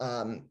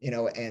 you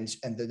know, and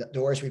the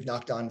doors we've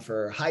knocked on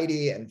for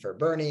Heidi and for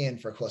Bernie and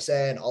for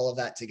Jose and all of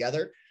that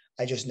together,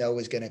 I just know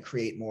is going to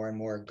create more and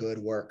more good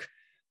work.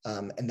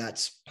 And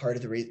that's part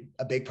of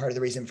a big part of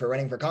the reason for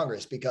running for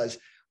Congress, because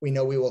we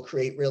know we will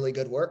create really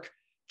good work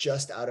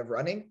just out of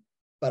running.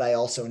 But I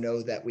also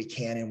know that we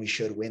can and we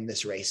should win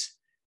this race.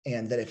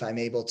 And that if I'm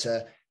able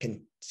to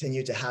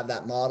continue to have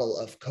that model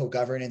of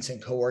co-governance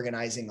and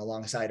co-organizing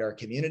alongside our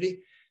community,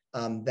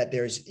 that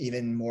there's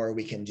even more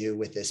we can do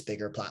with this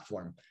bigger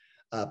platform.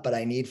 But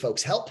I need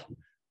folks' help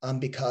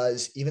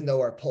because even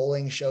though our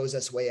polling shows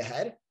us way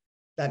ahead,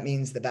 that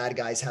means the bad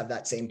guys have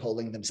that same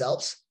polling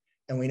themselves.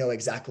 And we know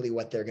exactly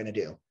what they're going to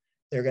do.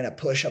 They're going to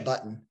push a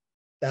button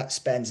that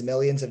spends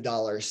millions of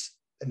dollars,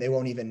 and they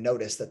won't even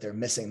notice that they're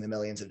missing the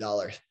millions of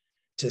dollars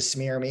to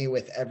smear me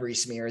with every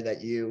smear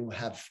that you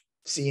have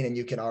seen and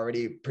you can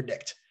already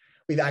predict.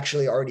 We've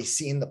actually already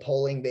seen the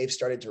polling they've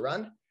started to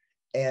run,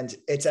 and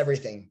it's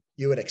everything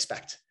you would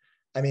expect.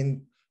 I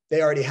mean,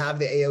 they already have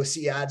the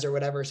AOC ads or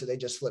whatever, so they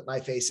just flip my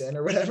face in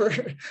or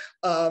whatever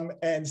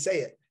and say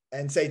it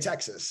and say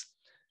Texas.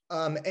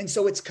 And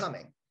so it's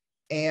coming.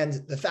 And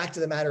the fact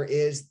of the matter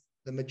is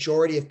the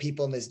majority of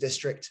people in this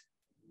district,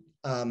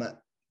 don't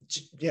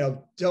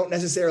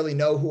necessarily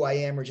know who I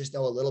am or just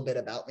know a little bit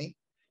about me.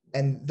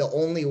 And the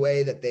only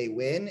way that they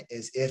win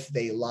is if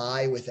they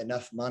lie with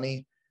enough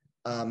money,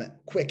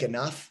 quick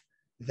enough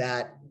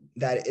that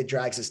it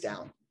drags us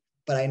down.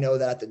 But I know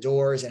that at the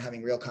doors and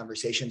having real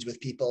conversations with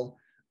people,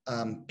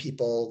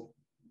 people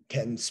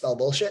can smell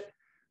bullshit.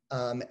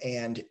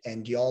 And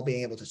y'all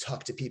being able to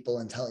talk to people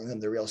and telling them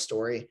the real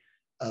story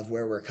of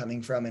where we're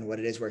coming from and what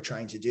it is we're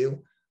trying to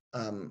do,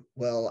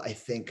 will, I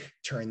think,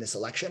 turn this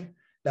election.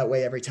 That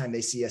way, every time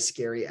they see a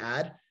scary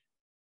ad,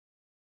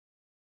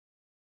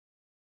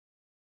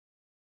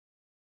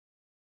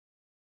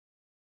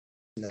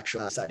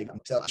 so I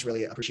just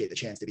really appreciate the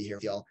chance to be here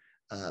with y'all,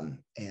 and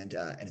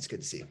it's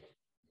good to see you.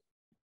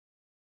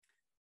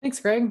 Thanks,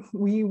 Greg.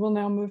 We will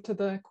now move to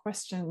the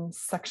questions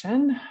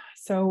section.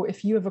 So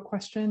if you have a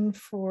question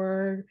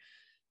for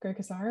Greg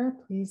Azar,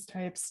 please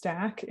type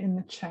stack in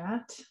the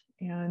chat.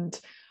 And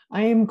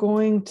I am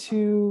going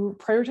to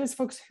prioritize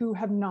folks who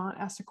have not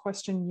asked a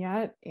question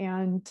yet.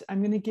 And I'm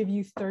going to give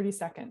you 30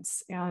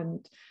 seconds.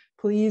 And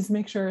please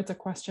make sure it's a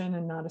question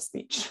and not a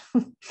speech.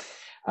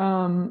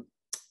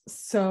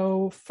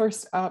 So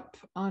first up,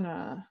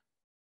 Anna,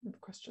 you have a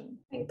question.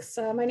 Thanks.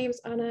 My name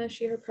is Anna,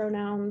 she, her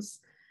pronouns.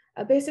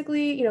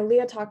 Basically,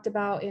 Leah talked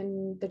about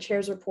in the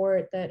chair's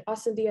report that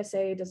Austin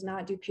DSA does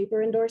not do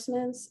paper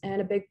endorsements,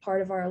 and a big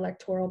part of our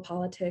electoral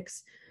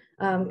politics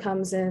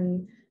comes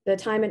in the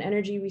time and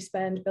energy we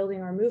spend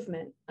building our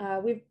movement.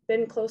 We've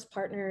been close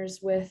partners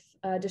with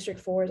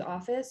District 4's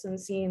office and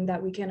seen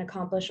that we can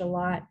accomplish a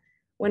lot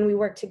when we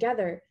work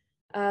together.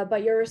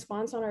 But your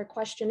response on our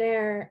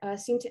questionnaire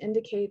seemed to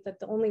indicate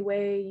that the only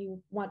way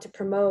you want to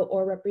promote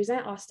or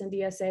represent Austin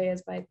DSA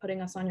is by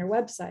putting us on your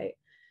website.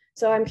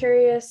 So I'm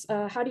curious,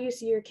 how do you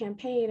see your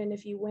campaign, and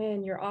if you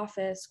win, your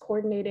office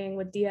coordinating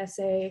with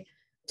DSA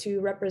to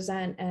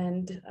represent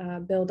and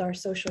build our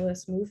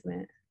socialist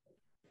movement?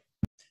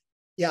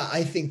 Yeah,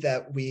 I think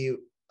that we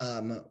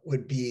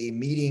would be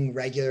meeting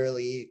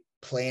regularly,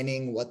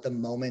 planning what the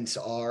moments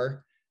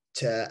are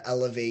to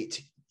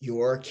elevate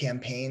your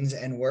campaigns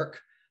and work,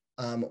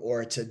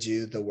 or to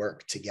do the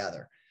work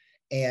together.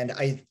 And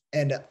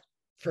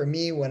for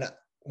me,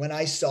 when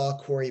I saw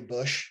Cori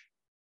Bush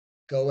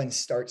go and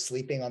start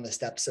sleeping on the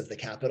steps of the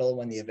Capitol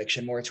when the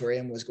eviction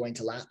moratorium was going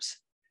to lapse,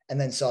 and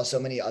then saw so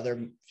many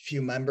other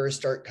few members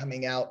start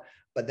coming out,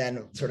 but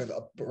then sort of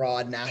a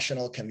broad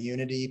national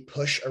community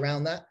push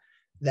around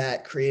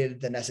that created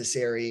the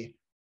necessary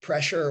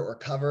pressure or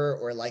cover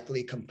or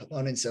likely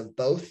components of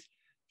both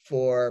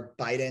for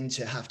Biden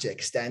to have to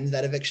extend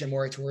that eviction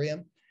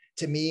moratorium.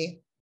 To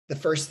me, the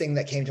first thing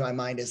that came to my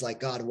mind is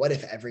like, God, what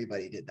if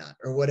everybody did that?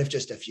 Or what if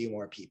just a few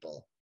more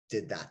people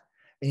did that?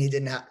 I mean,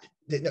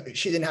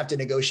 she didn't have to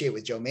negotiate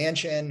with Joe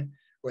Manchin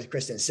or with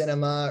Kristen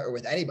Sinema or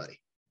with anybody,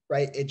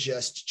 right? It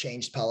just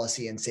changed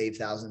policy and saved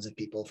thousands of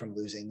people from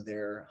losing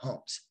their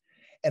homes.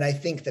 And I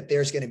think that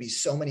there's going to be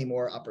so many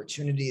more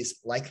opportunities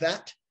like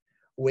that,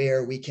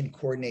 where we can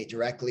coordinate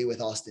directly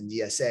with Austin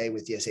DSA,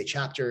 with DSA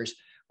chapters,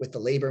 with the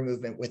labor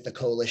movement, with the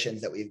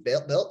coalitions that we've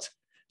built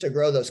to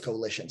grow those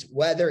coalitions,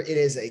 whether it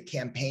is a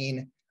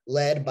campaign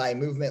led by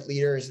movement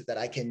leaders that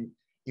I can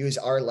use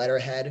our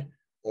letterhead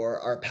or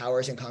our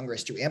powers in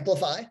Congress to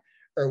amplify,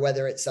 or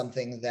whether it's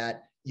something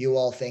that you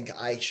all think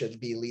I should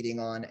be leading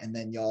on and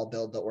then y'all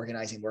build the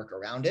organizing work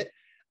around it.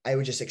 I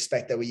would just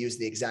expect that we use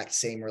the exact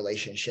same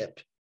relationship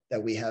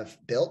that we have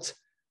built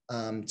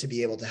to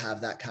be able to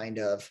have that kind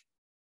of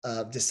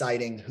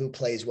deciding who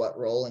plays what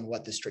role and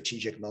what the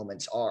strategic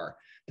moments are.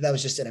 But that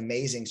was just an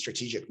amazing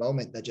strategic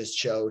moment that just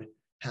showed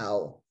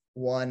how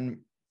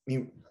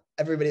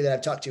everybody that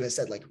I've talked to has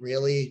said, like,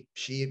 really,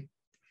 she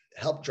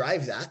helped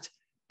drive that,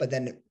 but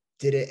then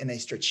did it in a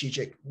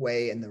strategic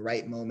way in the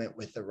right moment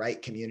with the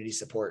right community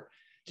support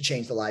to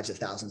change the lives of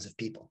thousands of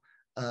people.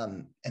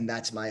 And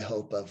that's my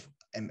hope of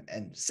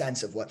and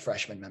sense of what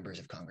freshman members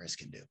of Congress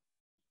can do.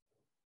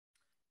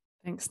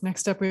 Thanks.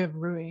 Next up, we have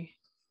Rui.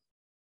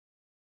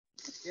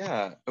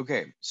 Yeah,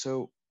 okay.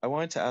 So I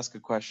wanted to ask a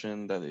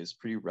question that is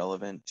pretty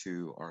relevant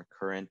to our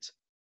current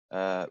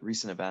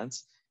recent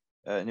events.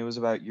 And it was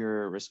about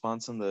your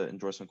response on the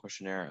endorsement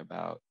questionnaire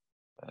about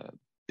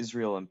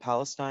Israel and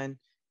Palestine.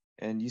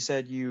 And you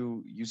said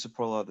you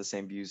support a lot of the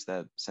same views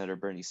that Senator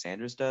Bernie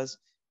Sanders does.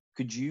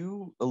 Could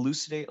you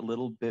elucidate a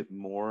little bit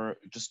more,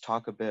 just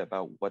talk a bit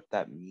about what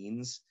that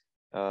means,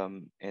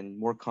 and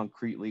more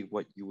concretely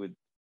what you would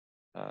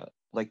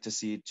like to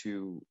see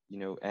to,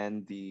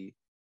 end the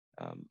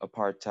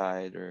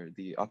apartheid or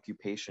the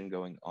occupation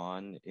going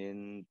on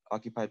in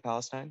occupied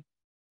Palestine?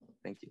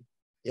 Thank you.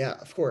 Yeah,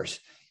 of course.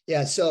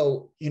 Yeah,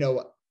 so,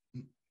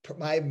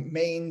 my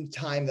main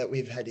time that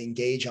we've had to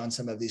engage on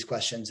some of these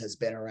questions has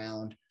been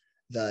around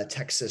the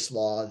Texas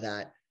law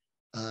that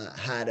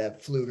had a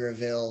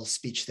Pflugerville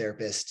speech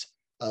therapist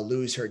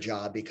lose her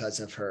job because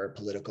of her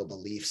political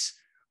beliefs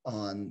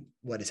on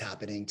what is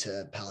happening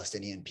to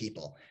Palestinian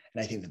people.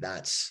 And I think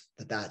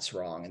that's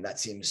wrong. And that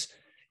seems,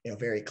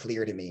 very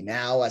clear to me.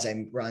 Now, as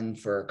I run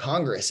for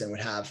Congress and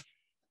would have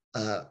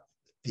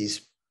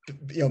these,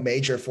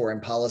 major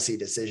foreign policy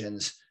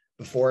decisions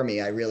before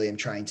me, I really am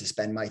trying to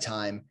spend my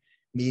time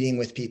meeting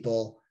with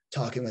people,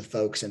 talking with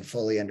folks, and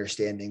fully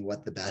understanding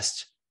what the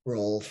best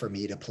role for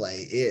me to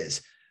play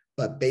is.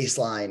 But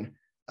baseline,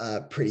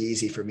 pretty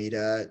easy for me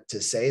to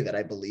say that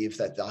I believe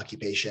that the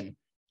occupation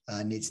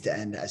needs to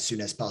end as soon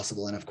as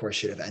possible, and of course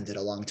should have ended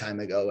a long time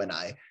ago. And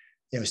I,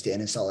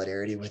 stand in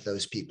solidarity with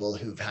those people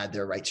who've had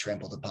their rights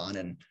trampled upon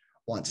and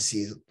want to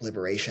see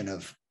liberation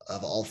of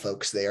all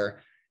folks there,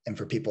 and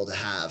for people to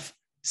have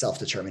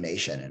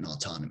self-determination and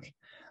autonomy.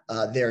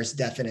 There's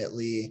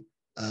definitely,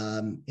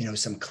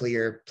 some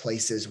clear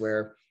places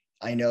where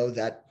I know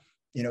that,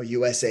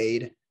 U.S.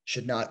 aid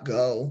should not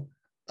go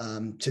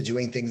to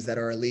doing things that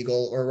are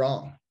illegal or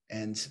wrong,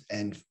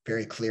 and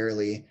very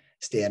clearly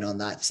stand on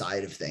that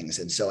side of things.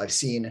 And so I've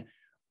seen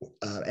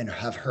and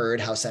have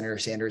heard how Senator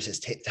Sanders has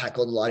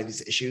tackled a lot of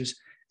these issues,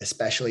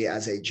 especially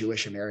as a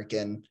Jewish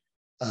American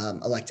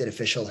elected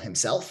official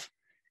himself.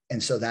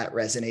 And so that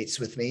resonates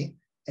with me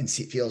and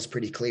feels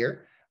pretty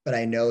clear. But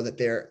I know that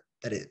there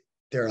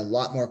are a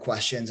lot more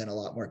questions and a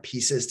lot more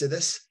pieces to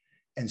this.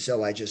 And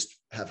so I just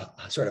have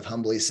sort of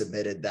humbly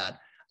submitted that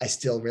I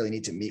still really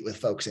need to meet with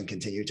folks and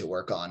continue to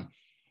work on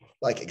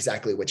like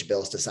exactly which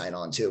bills to sign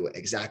on to,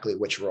 exactly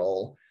which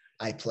role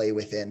I play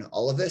within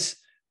all of this,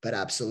 but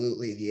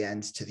absolutely the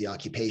end to the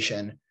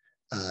occupation,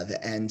 the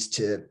end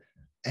to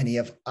any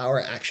of our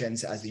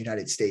actions as the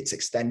United States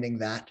extending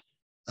that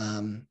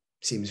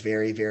seems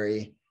very,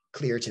 very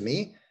clear to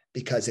me,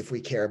 because if we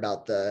care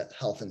about the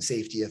health and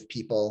safety of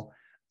people,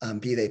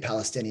 be they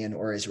Palestinian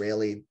or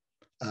Israeli,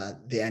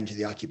 the end to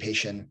the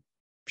occupation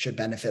should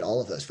benefit all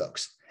of those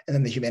folks. And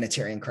then the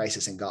humanitarian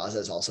crisis in Gaza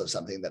is also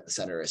something that the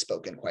senator has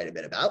spoken quite a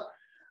bit about,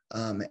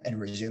 and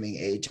resuming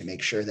aid to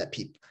make sure that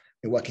people,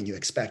 what can you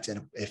expect?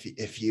 And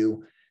if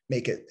you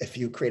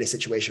create a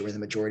situation where the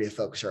majority of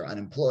folks are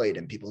unemployed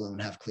and people don't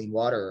have clean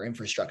water or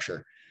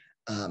infrastructure,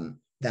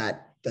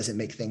 that doesn't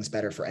make things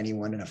better for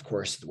anyone. And of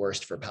course, the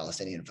worst for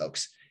Palestinian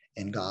folks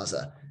in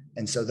Gaza.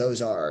 And so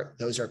those are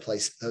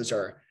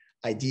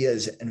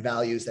ideas and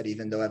values that,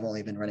 even though I've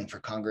only been running for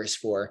Congress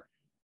for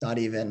not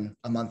even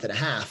a month and a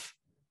half,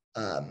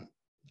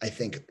 I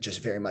think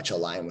just very much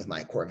align with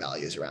my core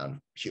values around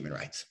human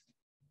rights.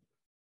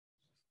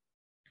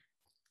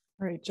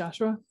 All right,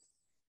 Joshua.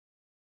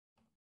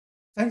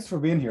 Thanks for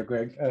being here,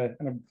 Greg.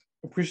 And I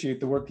appreciate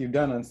the work you've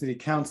done on City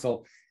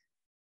Council.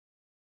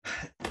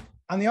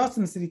 On the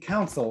Austin City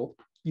Council,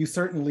 you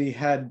certainly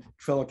had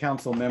fellow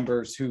council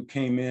members who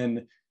came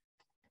in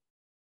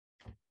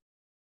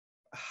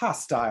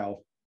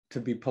hostile, to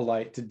be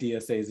polite, to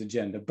DSA's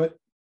agenda, but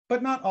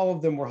not all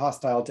of them were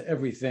hostile to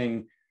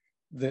everything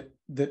that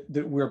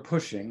we're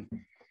pushing.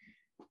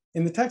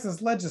 In the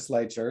Texas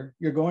legislature,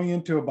 you're going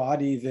into a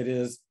body that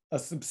is a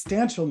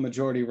substantial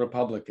majority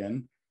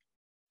Republican.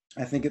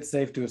 I think it's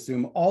safe to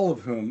assume all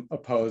of whom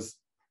oppose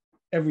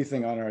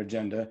everything on our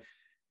agenda.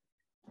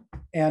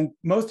 And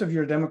most of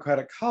your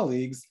Democratic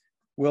colleagues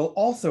will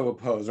also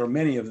oppose, or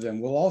many of them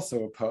will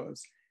also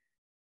oppose.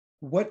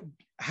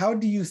 How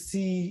do you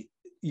see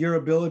your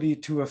ability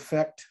to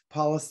affect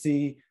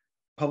policy,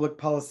 public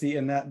policy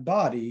in that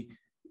body,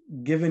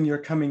 given you're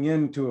coming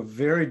into a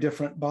very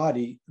different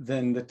body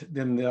than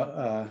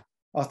the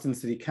Austin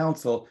City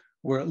Council,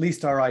 where at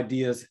least our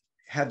ideas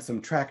had some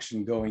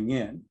traction going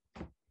in?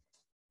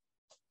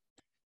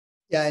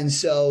 Yeah, and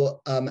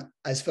so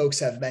as folks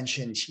have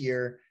mentioned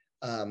here,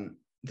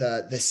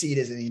 the seat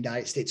is in the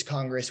United States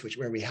Congress,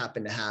 where we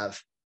happen to have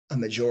a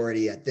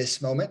majority at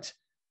this moment,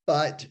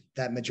 but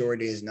that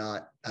majority is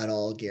not at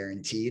all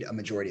guaranteed a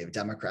majority of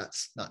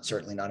Democrats,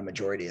 certainly not a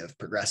majority of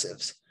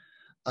progressives.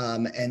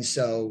 And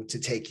so to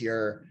take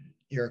your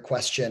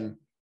question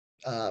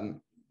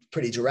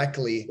pretty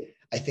directly,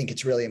 I think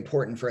it's really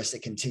important for us to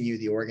continue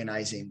the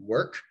organizing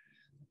work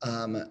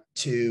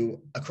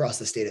across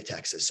the state of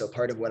Texas. So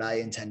part of what I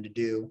intend to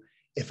do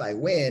if I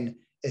win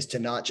is to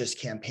not just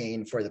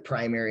campaign for the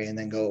primary and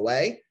then go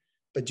away,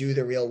 but do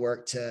the real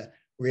work to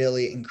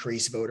really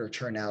increase voter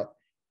turnout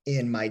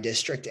in my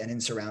district and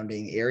in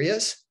surrounding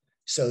areas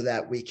so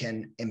that we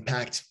can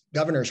impact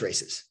governor's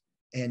races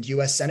and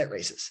US Senate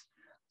races,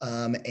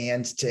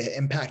 and to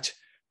impact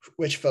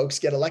which folks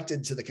get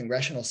elected to the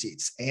congressional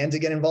seats, and to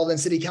get involved in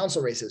city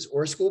council races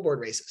or school board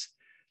races,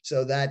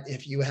 so that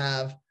if you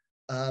have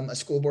a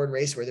school board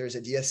race where there's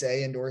a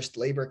DSA endorsed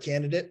labor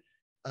candidate,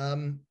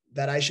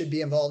 that I should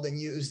be involved and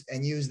use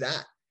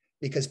that.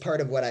 Because part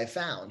of what I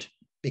found,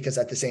 because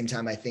at the same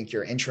time, I think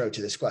your intro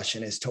to this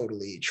question is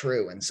totally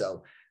true. And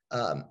so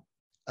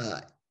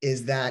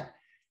is that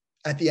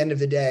at the end of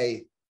the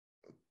day,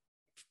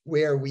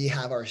 where we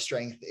have our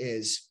strength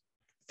is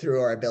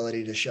through our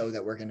ability to show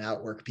that we're going to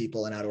outwork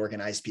people and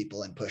out-organize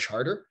people and push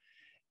harder.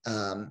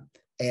 And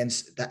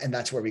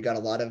that's where we got a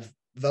lot of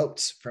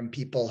votes from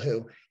people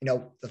who,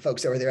 the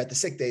folks that were there at the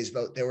sick days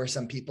vote, there were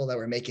some people that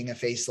were making a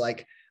face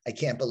like, I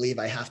can't believe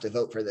I have to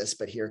vote for this,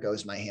 but here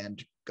goes my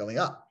hand going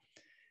up.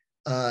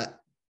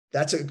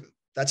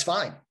 That's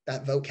fine.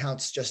 That vote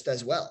counts just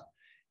as well.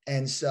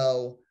 And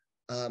so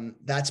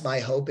that's my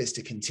hope, is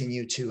to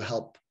continue to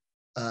help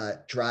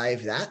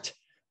drive that,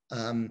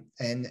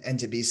 and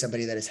to be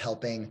somebody that is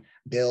helping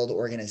build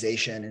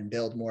organization and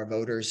build more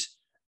voters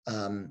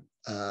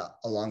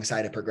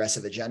alongside a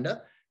progressive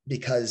agenda,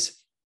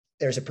 because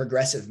there's a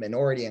progressive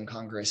minority in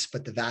Congress,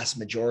 but the vast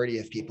majority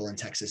of people in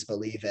Texas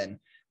believe in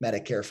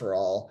Medicare for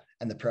all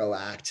and the PRO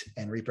Act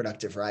and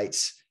reproductive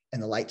rights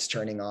and the lights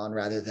turning on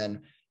rather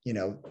than,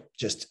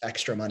 just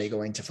extra money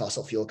going to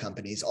fossil fuel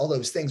companies. All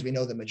those things we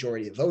know the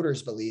majority of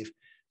voters believe.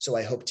 So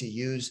I hope to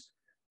use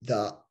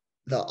the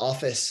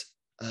office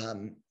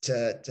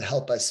to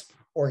help us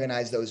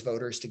organize those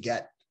voters to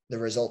get the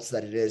results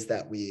that it is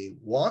that we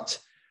want,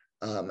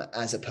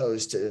 as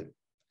opposed to,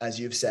 as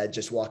you've said,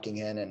 just walking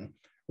in and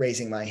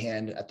raising my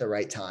hand at the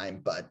right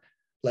time, but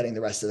letting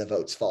the rest of the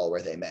votes fall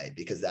where they may,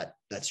 because that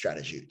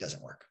strategy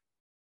doesn't work.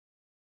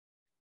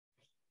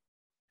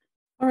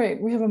 All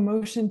right, we have a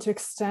motion to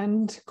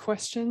extend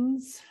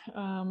questions.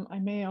 I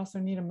may also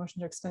need a motion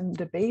to extend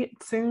debate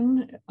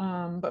soon,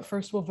 but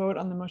first we'll vote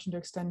on the motion to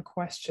extend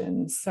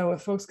questions. So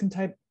if folks can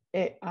type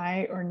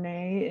aye or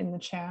nay in the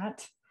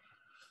chat.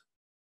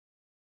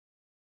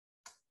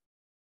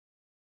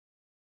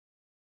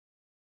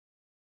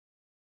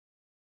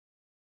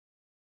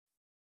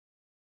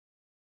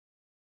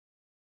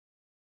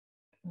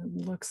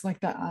 It looks like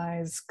the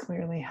ayes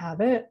clearly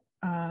have it.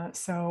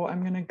 So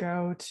I'm going to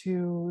go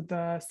to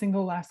the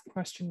single last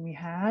question we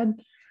had.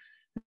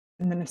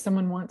 And then if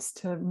someone wants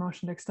to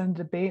motion to extend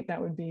debate,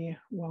 that would be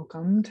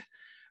welcomed.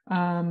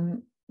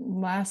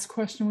 Last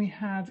question we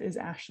have is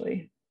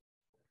Ashley.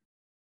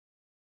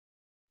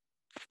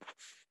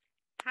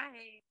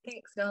 Hi,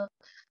 thanks, Phil.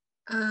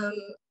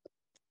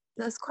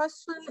 This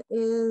question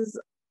is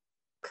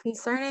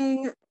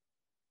concerning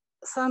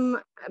some,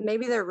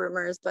 maybe they're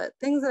rumors, but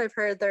things that I've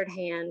heard third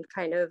hand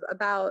kind of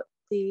about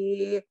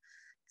the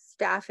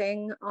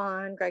staffing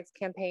on Greg's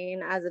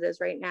campaign as it is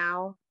right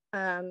now.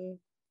 I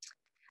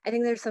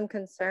think there's some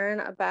concern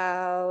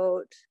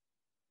about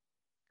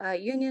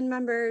union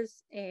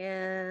members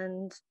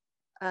and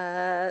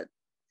oh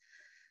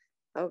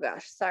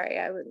gosh, sorry,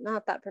 I was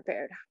not that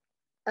prepared.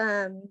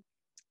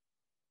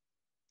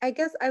 I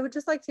guess I would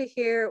just like to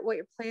hear what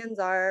your plans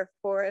are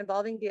for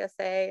involving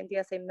DSA and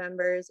DSA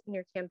members in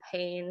your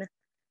campaign,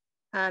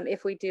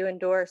 if we do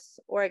endorse,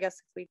 or I guess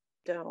if we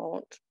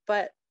don't.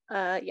 But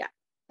yeah,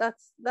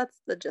 that's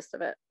the gist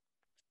of it.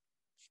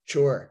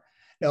 Sure.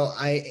 No,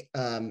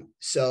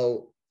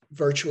 so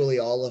virtually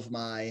all of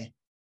my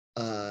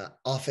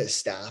office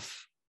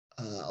staff,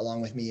 along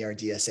with me, are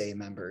DSA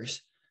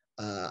members.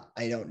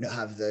 I don't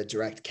have the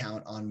direct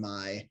count on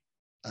my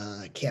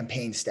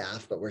campaign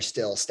staff, but we're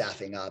still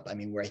staffing up. I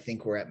mean, I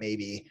think we're at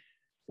maybe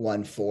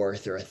 1/4 or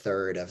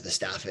 1/3 of the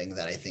staffing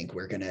that I think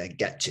we're going to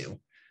get to,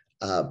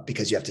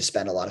 because you have to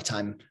spend a lot of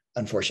time,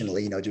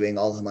 unfortunately, doing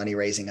all the money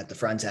raising at the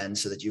front end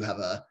so that you have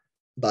a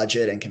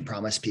budget and can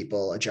promise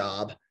people a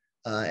job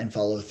and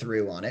follow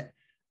through on it.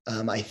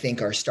 I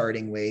think our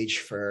starting wage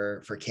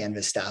for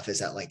Canvas staff is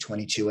at like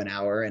 $22 an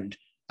hour, and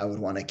I would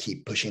want to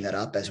keep pushing that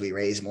up as we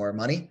raise more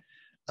money.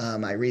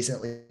 I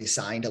recently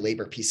signed a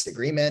labor peace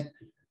agreement,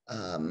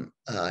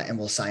 and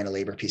we'll sign a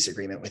labor peace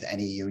agreement with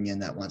any union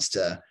that wants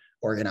to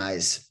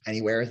organize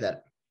anywhere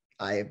that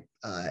I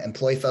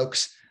employ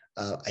folks.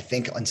 I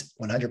think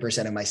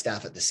 100% of my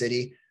staff at the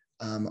city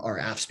are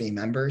AFSCME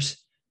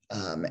members.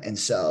 And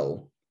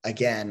so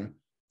again,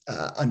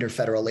 under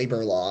federal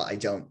labor law, I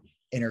don't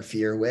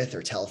interfere with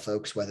or tell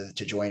folks whether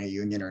to join a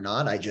union or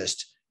not. I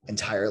just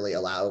entirely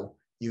allow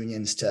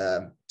unions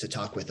to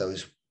talk with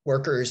those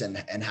workers and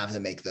have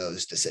them make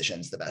those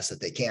decisions the best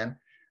that they can.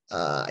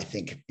 I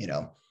think,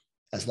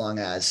 as long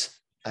as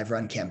I've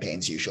run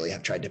campaigns, usually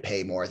I've tried to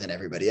pay more than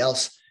everybody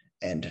else,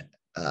 and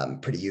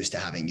pretty used to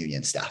having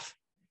union staff.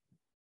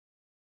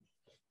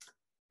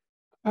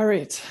 All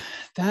right,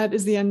 that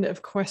is the end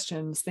of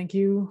questions. Thank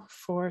you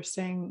for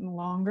staying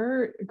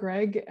longer,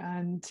 Greg.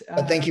 And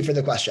but thank you for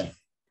the question.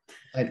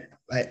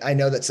 I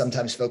know that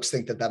sometimes folks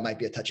think that might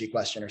be a touchy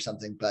question or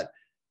something, but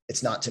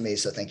it's not to me.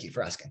 So thank you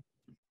for asking.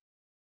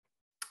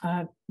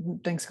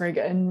 Thanks, Greg.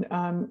 And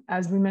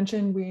as we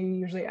mentioned, we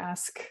usually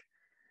ask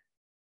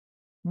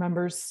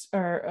members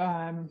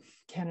or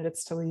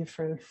candidates to leave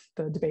for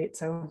the debate.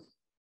 So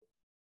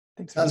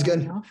thanks for Sounds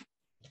good. off.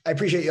 I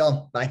appreciate you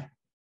all. Bye.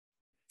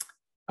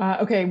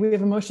 Okay, we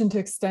have a motion to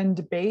extend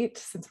debate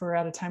since we're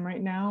out of time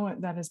right now.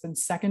 That has been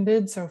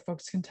seconded, so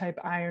folks can type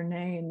aye or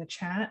nay in the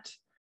chat.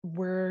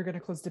 We're going to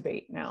close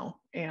debate now,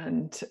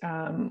 and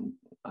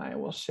I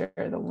will share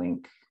the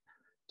link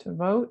to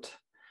vote.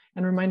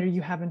 And reminder,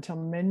 you have until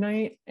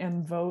midnight,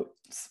 and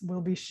votes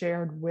will be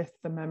shared with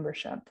the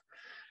membership.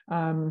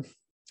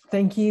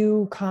 Thank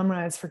you,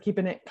 comrades, for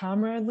keeping it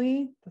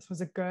comradely. This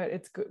was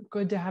it's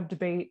good to have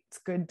debate. It's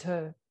good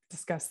to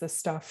discuss this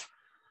stuff.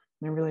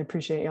 And I really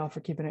appreciate y'all for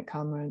keeping it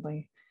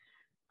comradely.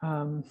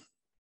 And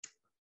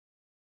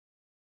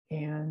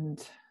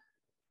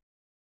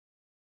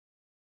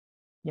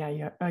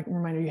yeah, a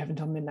reminder, you have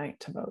until midnight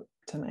to vote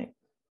tonight.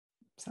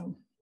 So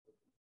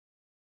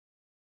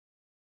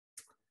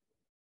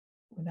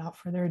without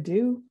further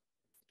ado,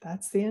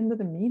 that's the end of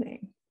the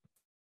meeting.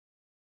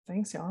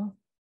 Thanks, y'all.